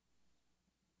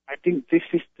 I think this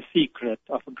is the secret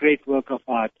of a great work of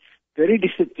art. Very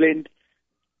disciplined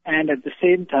and at the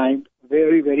same time,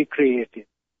 very, very creative.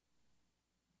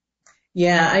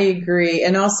 Yeah, I agree.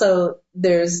 And also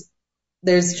there's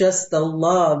just the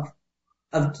love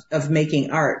of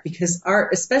making art, because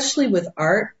art, especially with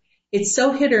art, it's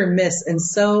so hit or miss, and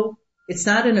so it's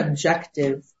not an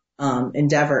objective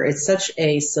endeavor. It's such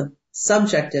a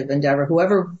subjective endeavor.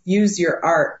 Whoever views your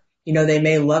art, you know, they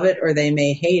may love it or they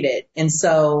may hate it. And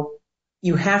so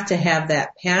you have to have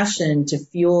that passion to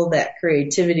fuel that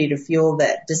creativity, to fuel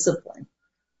that discipline.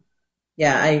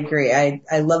 Yeah, I agree.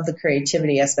 I love the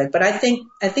creativity aspect, but I think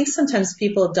sometimes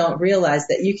people don't realize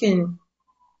that you can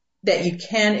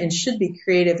and should be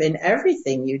creative in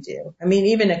everything you do. I mean,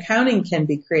 even accounting can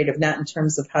be creative, not in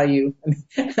terms of how we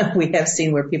have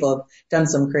seen where people have done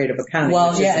some creative accounting.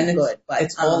 Well, yeah, and good, but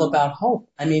it's all about hope.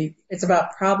 I mean, it's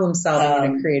about problem solving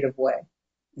in a creative way.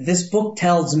 This book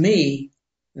tells me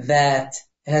that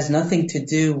it has nothing to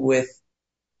do with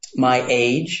my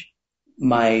age,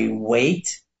 my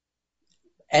weight,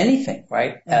 anything,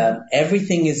 right? Mm-hmm.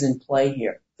 Everything is in play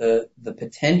here. The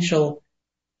potential,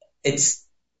 it's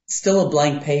still a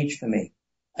blank page for me.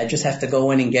 I just have to go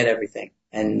in and get everything.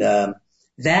 And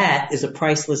that is a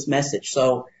priceless message.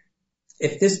 So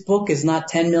if this book is not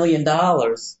 $10 million,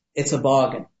 it's a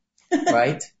bargain,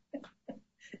 right?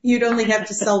 You'd only have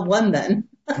to sell one then.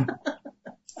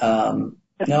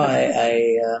 No,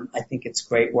 I think it's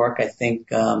great work. I think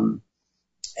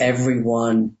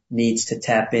everyone needs to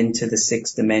tap into the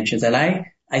 6 dimensions. And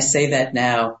I say that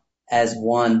now as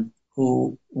one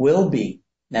who will be,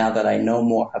 now that I know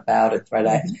more about it,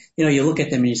 right? You look at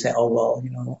them and you say, oh, well,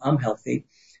 I'm healthy,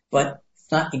 but it's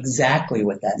not exactly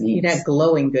what that means. You're not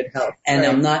glowing good health. And right.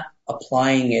 I'm not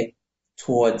applying it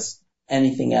towards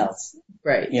anything else.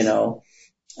 Right. And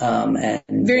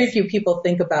very few people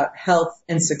think about health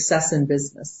and success in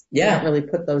business. Yeah. They don't really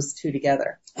put those two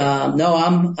together. No,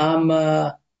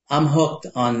 I'm hooked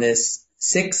on this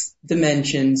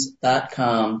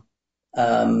 6dimensions.com.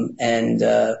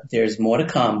 There's more to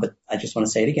come, but I just want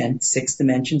to say it again,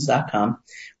 6dimensions.com.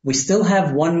 We still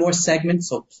have one more segment,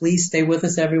 so please stay with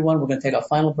us, everyone. We're going to take our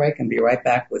final break and be right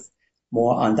back with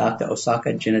more on Dr.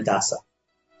 Asoka Jinadasa.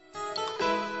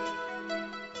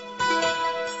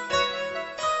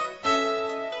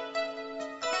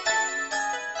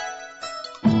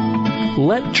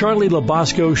 Let Charlie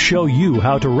Labasco show you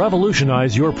how to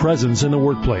revolutionize your presence in the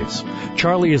workplace.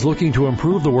 Charlie is looking to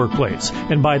improve the workplace,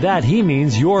 and by that he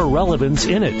means your relevance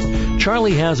in it.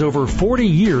 Charlie has over 40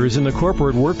 years in the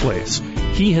corporate workplace.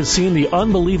 He has seen the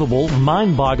unbelievable,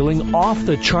 mind-boggling,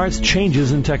 off-the-charts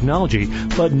changes in technology,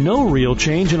 but no real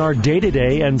change in our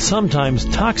day-to-day and sometimes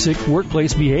toxic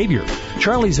workplace behavior.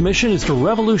 Charlie's mission is to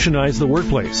revolutionize the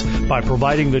workplace by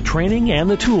providing the training and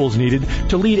the tools needed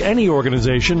to lead any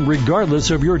organization regardless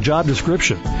of your job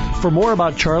description. For more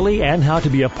about Charlie and how to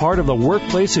be a part of the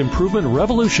workplace improvement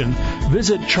revolution,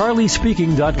 visit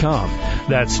charliespeaking.com.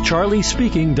 That's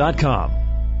charliespeaking.com.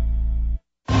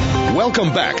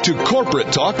 Welcome back to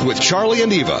Corporate Talk with Charlie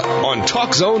and Eva on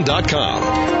TalkZone.com.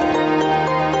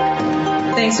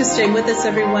 Thanks for staying with us,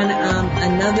 everyone.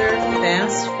 Another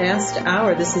fast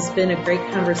hour. This has been a great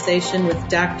conversation with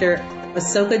Dr.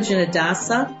 Asoka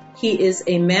Jinadasa. He is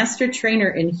a master trainer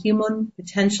in human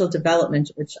potential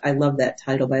development, which I love that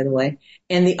title, by the way,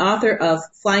 and the author of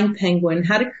Flying Penguin,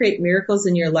 How to Create Miracles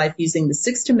in Your Life Using the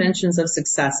 6 Dimensions of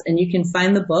Success. And you can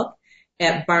find the book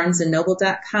at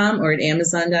barnesandnoble.com or at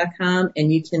amazon.com,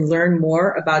 and you can learn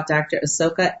more about Dr.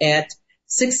 Asoka at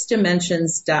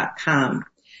 6dimensions.com.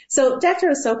 So, Dr.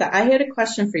 Asoka, I had a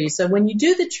question for you. So when you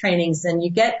do the trainings and you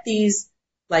get these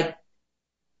like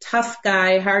tough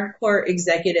guy, hardcore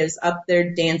executives up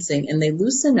there dancing and they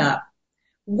loosen up,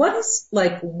 what is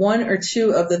like 1 or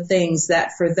 2 of the things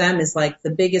that for them is like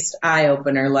the biggest eye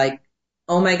opener? Like,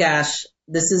 oh my gosh,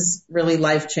 this is really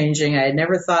life changing. I had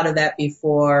never thought of that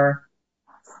before.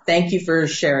 Thank you for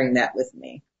sharing that with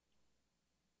me.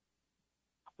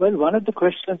 Well, one of the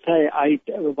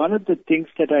things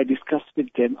that I discussed with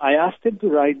them, I asked them to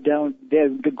write down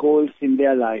the goals in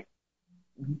their life.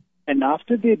 Mm-hmm. And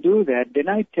after they do that, then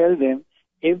I tell them,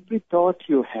 every thought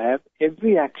you have,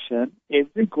 every action,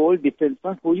 every goal depends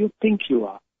on who you think you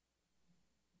are.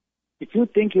 If you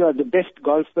think you are the best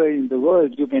golfer in the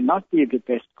world, you may not be the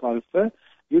best golfer.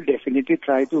 You definitely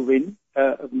try to win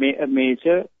a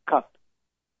major cup.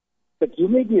 But you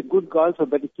may be a good golfer,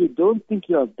 but if you don't think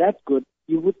you are that good,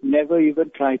 you would never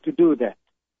even try to do that.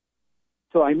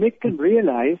 So I make them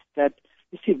realize that,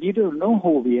 you see, we don't know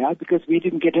who we are because we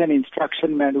didn't get an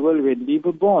instruction manual when we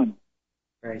were born.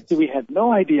 Right. So we have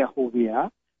no idea who we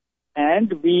are,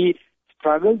 and we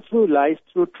struggle through life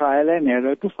through trial and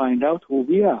error to find out who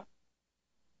we are.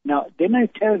 Now, then I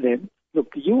tell them,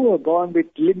 look, you were born with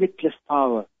limitless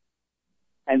power,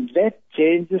 and that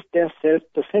changes their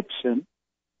self-perception,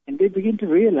 and they begin to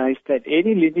realize that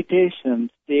any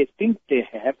limitations they think they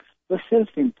have were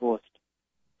self-imposed.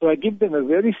 So I give them a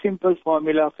very simple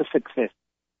formula for success.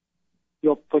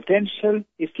 Your potential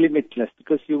is limitless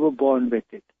because you were born with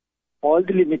it. All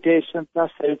the limitations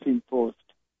are self-imposed.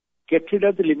 Get rid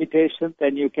of the limitations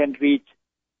and you can reach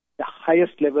the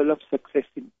highest level of success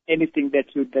in anything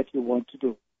that you want to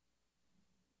do.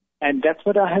 And that's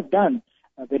what I have done.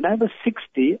 When I was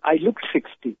 60, I looked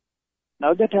 60.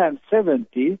 Now that I am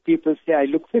 70, people say I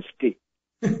look 50.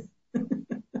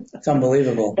 It's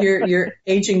unbelievable. You're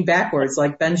aging backwards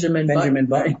like Benjamin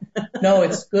Button. No,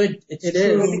 it's good. It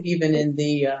true. Is. Even in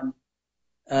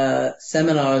the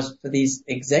seminars for these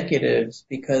executives,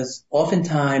 because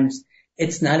oftentimes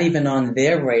it's not even on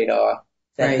their radar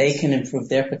that they can improve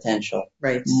their potential.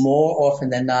 Right. More often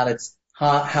than not, it's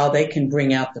how they can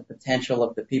bring out the potential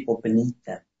of the people beneath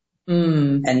them.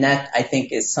 Mm. And that, I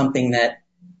think, is something that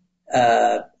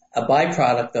a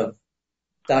byproduct of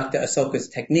Dr. Asoka's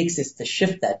techniques is to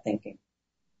shift that thinking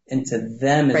into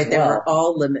them as well. Right, that we're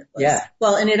all limitless. Yeah.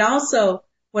 Well, and it also,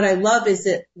 what I love is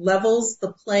it levels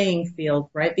the playing field,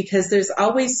 right? Because there's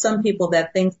always some people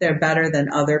that think they're better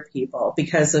than other people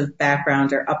because of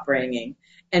background or upbringing.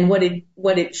 And what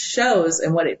it shows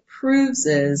and what it proves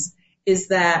is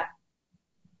that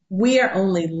we are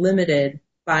only limited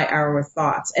by our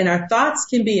thoughts. And our thoughts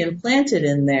can be implanted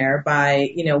in there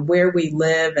by, where we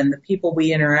live and the people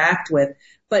we interact with.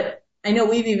 But I know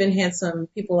we've even had some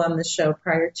people on the show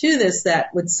prior to this that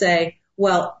would say,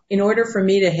 well, in order for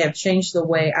me to have changed the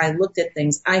way I looked at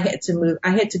things, I had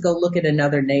to go look at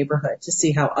another neighborhood to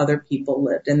see how other people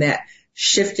lived. And that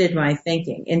shifted my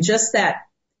thinking. And just that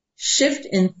shift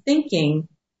in thinking,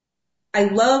 I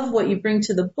love what you bring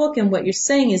to the book and what you're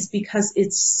saying is because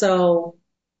it's so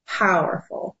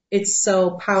powerful. It's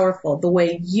so powerful. The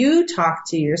way you talk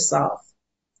to yourself,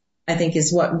 I think,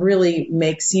 is what really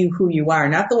makes you who you are.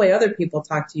 Not the way other people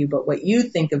talk to you, but what you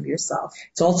think of yourself.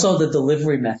 It's also the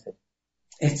delivery method.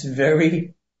 It's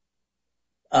very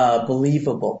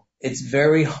believable. It's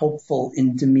very hopeful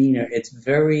in demeanor. It's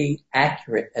very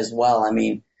accurate as well. I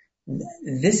mean,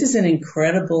 this is an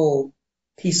incredible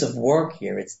piece of work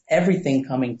here. It's everything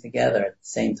coming together at the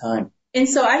same time. And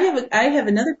so I have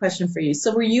another question for you.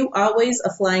 So were you always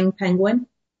a flying penguin?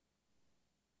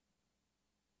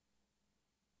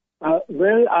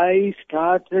 Well, I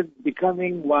started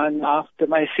becoming one after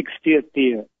my 60th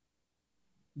year.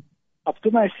 Up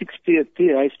to my 60th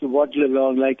year, I used to waddle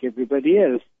along like everybody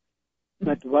else.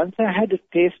 But once I had a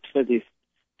taste for this,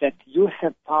 that you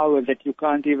have power that you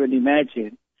can't even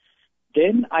imagine,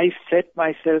 then I set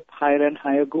myself higher and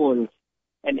higher goals.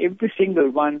 And every single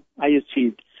one I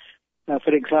achieved.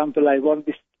 For example, I won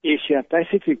this Asia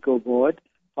Pacific Award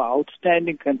for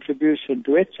outstanding contribution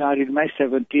to HR in my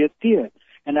 70th year.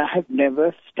 And I have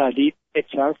never studied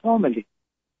HR formally.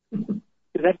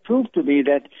 That proved to me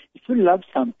that if you love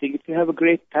something, if you have a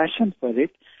great passion for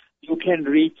it, you can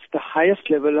reach the highest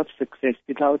level of success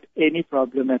without any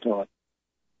problem at all.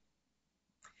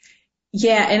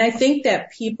 Yeah, and I think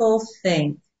that people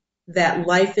think that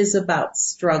life is about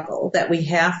struggle, that we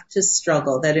have to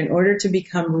struggle, that in order to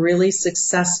become really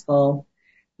successful,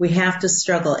 we have to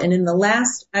struggle. And in the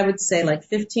last, I would say like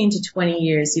 15 to 20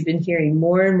 years, you've been hearing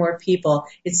more and more people.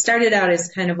 It started out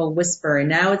as kind of a whisper, and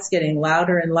now it's getting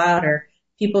louder and louder.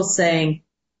 People saying,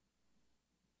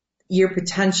 your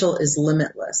potential is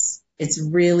limitless. It's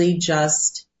really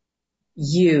just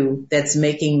you that's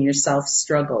making yourself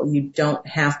struggle. You don't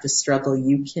have to struggle.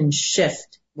 You can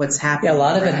shift what's happening. Yeah, a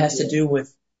lot of it has to do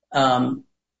with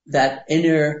that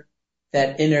inner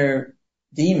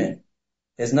demon.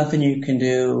 There's nothing you can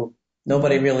do.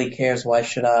 Nobody really cares. Why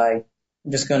should I?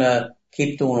 I'm just going to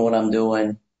keep doing what I'm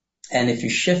doing. And if you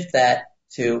shift that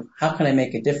to how can I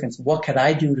make a difference? What could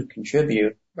I do to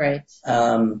contribute? Right.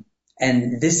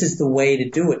 And this is the way to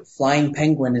do it. Flying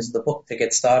Penguin is the book to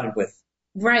get started with.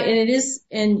 Right. And it is,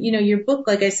 and you know, your book,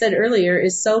 like I said earlier,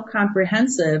 is so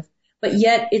comprehensive, but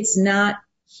yet it's not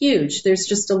huge. There's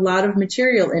just a lot of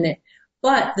material in it.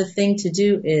 But the thing to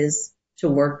do is to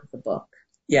work with the book.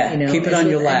 Yeah, you know, keep it on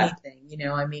your lap. Anything, you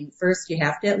know, I mean, first you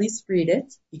have to at least read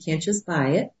it. You can't just buy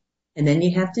it. And then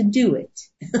you have to do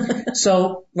it.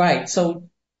 So, right. So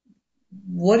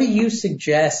what do you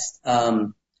suggest,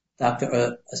 Dr.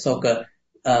 Asoka?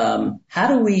 How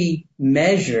do we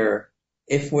measure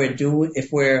if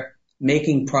we're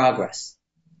making progress?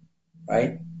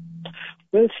 Right?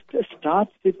 Well, start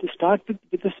with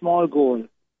a small goal.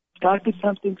 Start with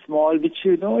something small, which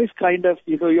you know is kind of,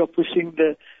 you know, you're pushing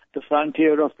the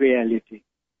frontier of reality.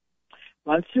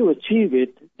 Once you achieve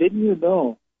it, then you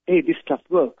know, hey, this stuff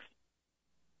works.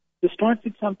 You start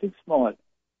with something small.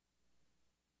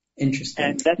 Interesting.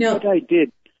 And that's what I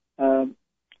did.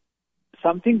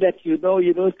 Something that you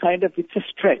know, kind of, it's a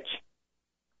stretch.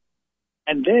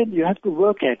 And then you have to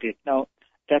work at it. Now,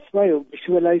 that's why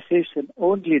visualization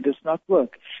only does not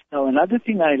work. Now, another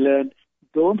thing I learned,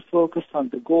 don't focus on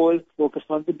the goal, focus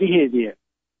on the behavior.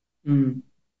 Mm.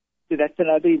 So that's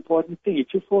another important thing.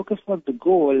 If you focus on the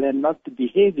goal and not the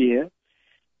behavior,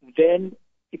 then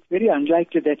it's very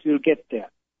unlikely that you'll get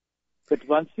there. But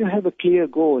once you have a clear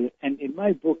goal, and in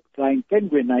my book, Flying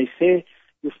Penguin, I say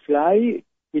you fly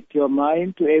with your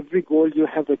mind to every goal you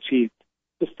have achieved.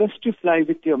 So first you fly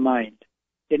with your mind.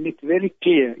 Then it's very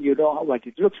clear. You know what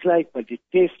it looks like, what it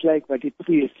tastes like, what it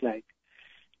feels like.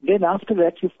 Then after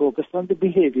that, you focus on the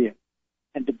behavior.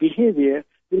 And the behavior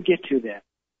will get you there.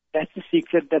 That's the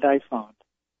secret that I found.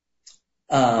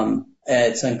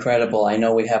 It's incredible. I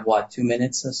know we have, 2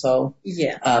 minutes or so?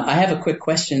 Yeah. I have a quick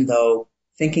question, though,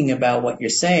 thinking about what you're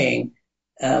saying.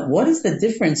 What is the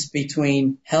difference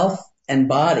between health and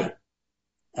body?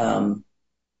 Good,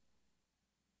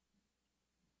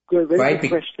 very good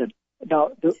question.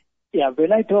 Now,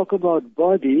 when I talk about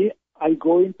body, I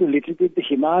go into a little bit the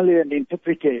Himalayan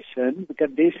interpretation, because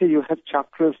they say you have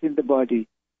chakras in the body.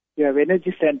 You have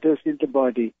energy centers in the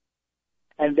body.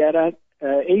 And there are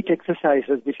 8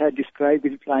 exercises which I describe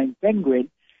in Flying Penguin.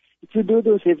 If you do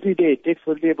those every day, it takes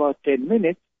only about 10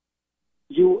 minutes,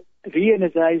 you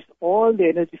re-energize all the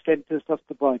energy centers of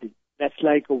the body. That's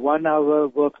like a 1-hour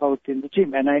workout in the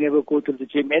gym, and I never go to the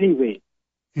gym anyway.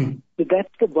 So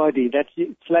that's the body.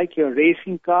 It's like your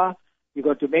racing car. You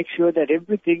got to make sure that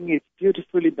everything is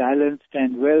beautifully balanced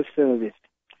and well serviced.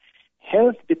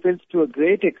 Health depends to a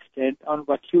great extent on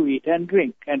what you eat and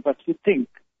drink and what you think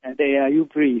and the air you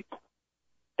breathe.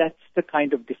 That's the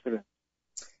kind of difference.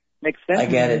 Makes sense? I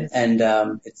get it. And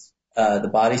it's the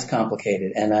body's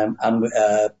complicated. And I'm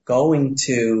going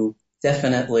to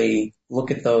definitely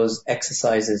look at those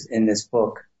exercises in this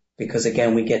book, because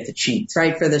again, we get to cheat.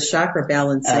 Right, for the chakra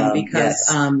balancing, because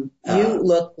you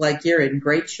look like you're in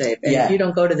great shape. And if you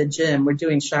don't go to the gym, we're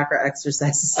doing chakra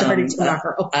exercises starting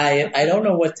tomorrow. I don't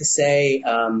know what to say,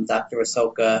 Dr.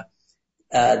 Asoka.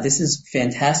 This is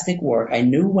fantastic work. I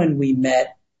knew when we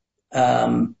met,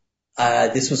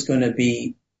 this was going to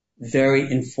be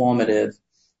very informative.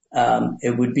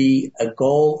 It would be a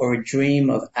goal or a dream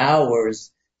of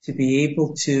ours to be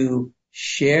able to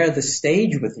share the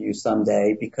stage with you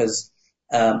someday, because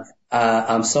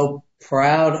I'm so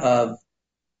proud of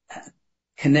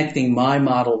connecting my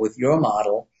model with your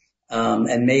model,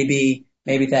 and maybe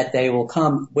that day will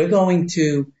come. We're going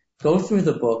to go through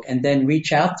the book and then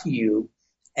reach out to you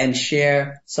and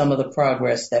share some of the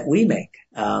progress that we make.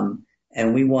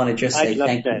 And we want to just say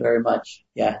thank you very much.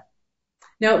 Yeah.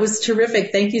 No, it was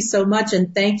terrific. Thank you so much,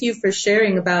 and thank you for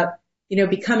sharing about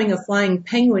becoming a flying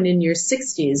penguin in your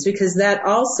 60s, because that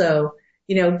also,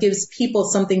 gives people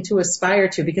something to aspire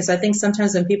to. Because I think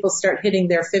sometimes when people start hitting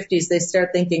their 50s, they start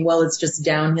thinking, well, it's just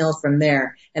downhill from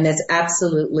there. And that's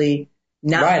absolutely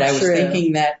not right. true. I was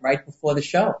thinking that right before the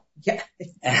show. Yeah.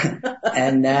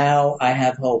 And now I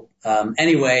have hope.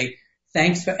 Anyway,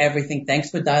 thanks for everything. Thanks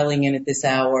for dialing in at this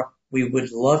hour. We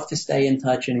would love to stay in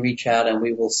touch and reach out, and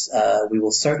we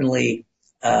will certainly,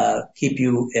 keep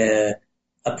you,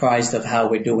 apprised of how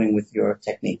we're doing with your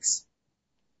techniques.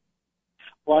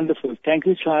 Wonderful. Thank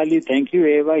you, Charlie. Thank you,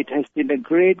 Eva. It has been a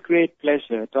great, great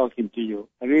pleasure talking to you.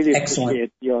 I really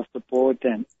appreciate your support,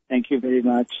 and thank you very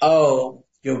much. Oh,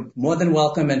 you're more than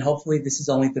welcome, and hopefully this is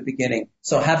only the beginning.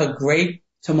 So have a great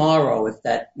tomorrow, if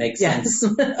that makes sense,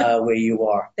 where you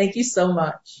are. Thank you so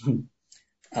much.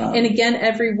 And again,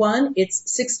 everyone,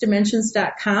 it's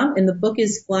sixdimensions.com, and the book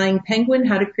is Flying Penguin,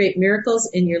 How to Create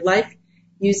Miracles in Your Life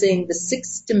Using the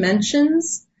 6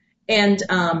 Dimensions. And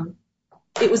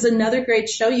It was another great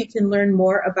show. You can learn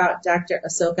more about Dr.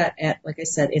 Asoka at, like I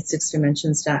said, at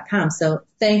 6dimensions.com. So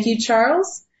thank you,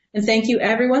 Charles. And thank you,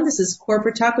 everyone. This is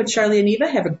Corporate Talk with Charlie and Eva.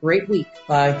 Have a great week.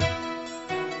 Bye.